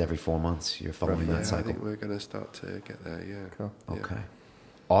So imagine. it is every 4 months you're following that cycle. I think we're going to start to get there. Yeah. Cool. Okay.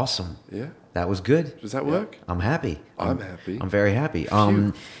 Awesome. Yeah. That was good. Does that work? I'm happy. I'm happy. I'm very happy.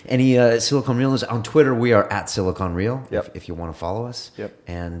 Any Silicon Realness on Twitter? We are at Silicon Real. Yep. If you want to follow us. Yep.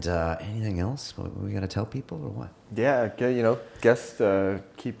 And anything else? We got to tell people or what? Yeah, guests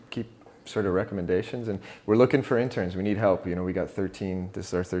keep sort of recommendations, and we're looking for interns. We need help. We got 13. This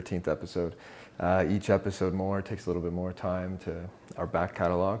is our 13th episode. Each episode takes a little bit more time to our back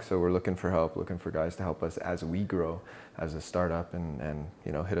catalog. So we're looking for help, looking for guys to help us as we grow as a startup, and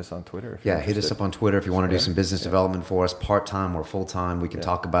hit us on Twitter. Hit us up on Twitter if you want to do some business development for us, part-time or full-time. We can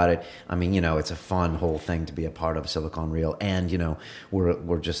talk about it. I mean, it's a fun whole thing to be a part of Silicon Real, and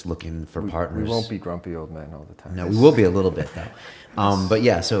we're just looking for partners. We won't be grumpy old men all the time. No, we will be a little bit though. But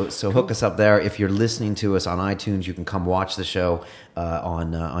yeah, so hook us up there. If you're listening to us on iTunes, you can come watch the show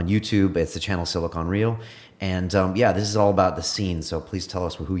on YouTube. It's the channel Silicon Real. And this is all about the scene. So please tell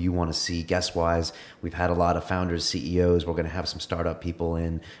us who you want to see guest-wise. We've had a lot of founders, CEOs. We're going to have some startup people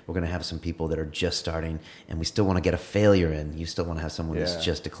in. We're going to have some people that are just starting. And we still want to get a failure in. You still want to have someone who's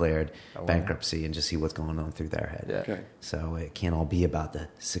just declared bankruptcy and just see what's going on through their head. Yeah. Okay. So it can't all be about the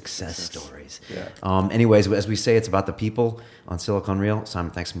success stories. Yeah. Anyways, as we say, it's about the people on Silicon Real. Simon,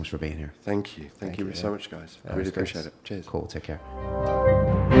 thanks so much for being here. Thank you. Thank you so much, guys. I really appreciate it. Cheers. Cool. Take care.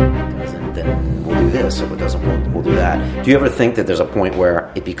 Then we'll do this. If it doesn't, we'll do that. Do you ever think that there's a point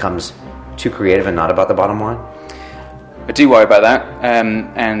where it becomes too creative and not about the bottom line? I do worry about that,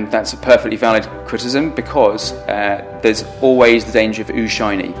 and that's a perfectly valid criticism, because there's always the danger of ooh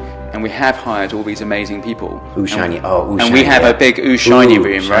shiny, and we have hired all these amazing people. Ooh shiny, and we have a big ooh shiny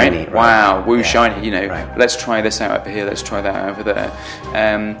room, shiny, right? Wow, woo yeah. shiny, Right. Let's try this out over here, let's try that over there.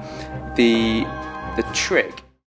 The trick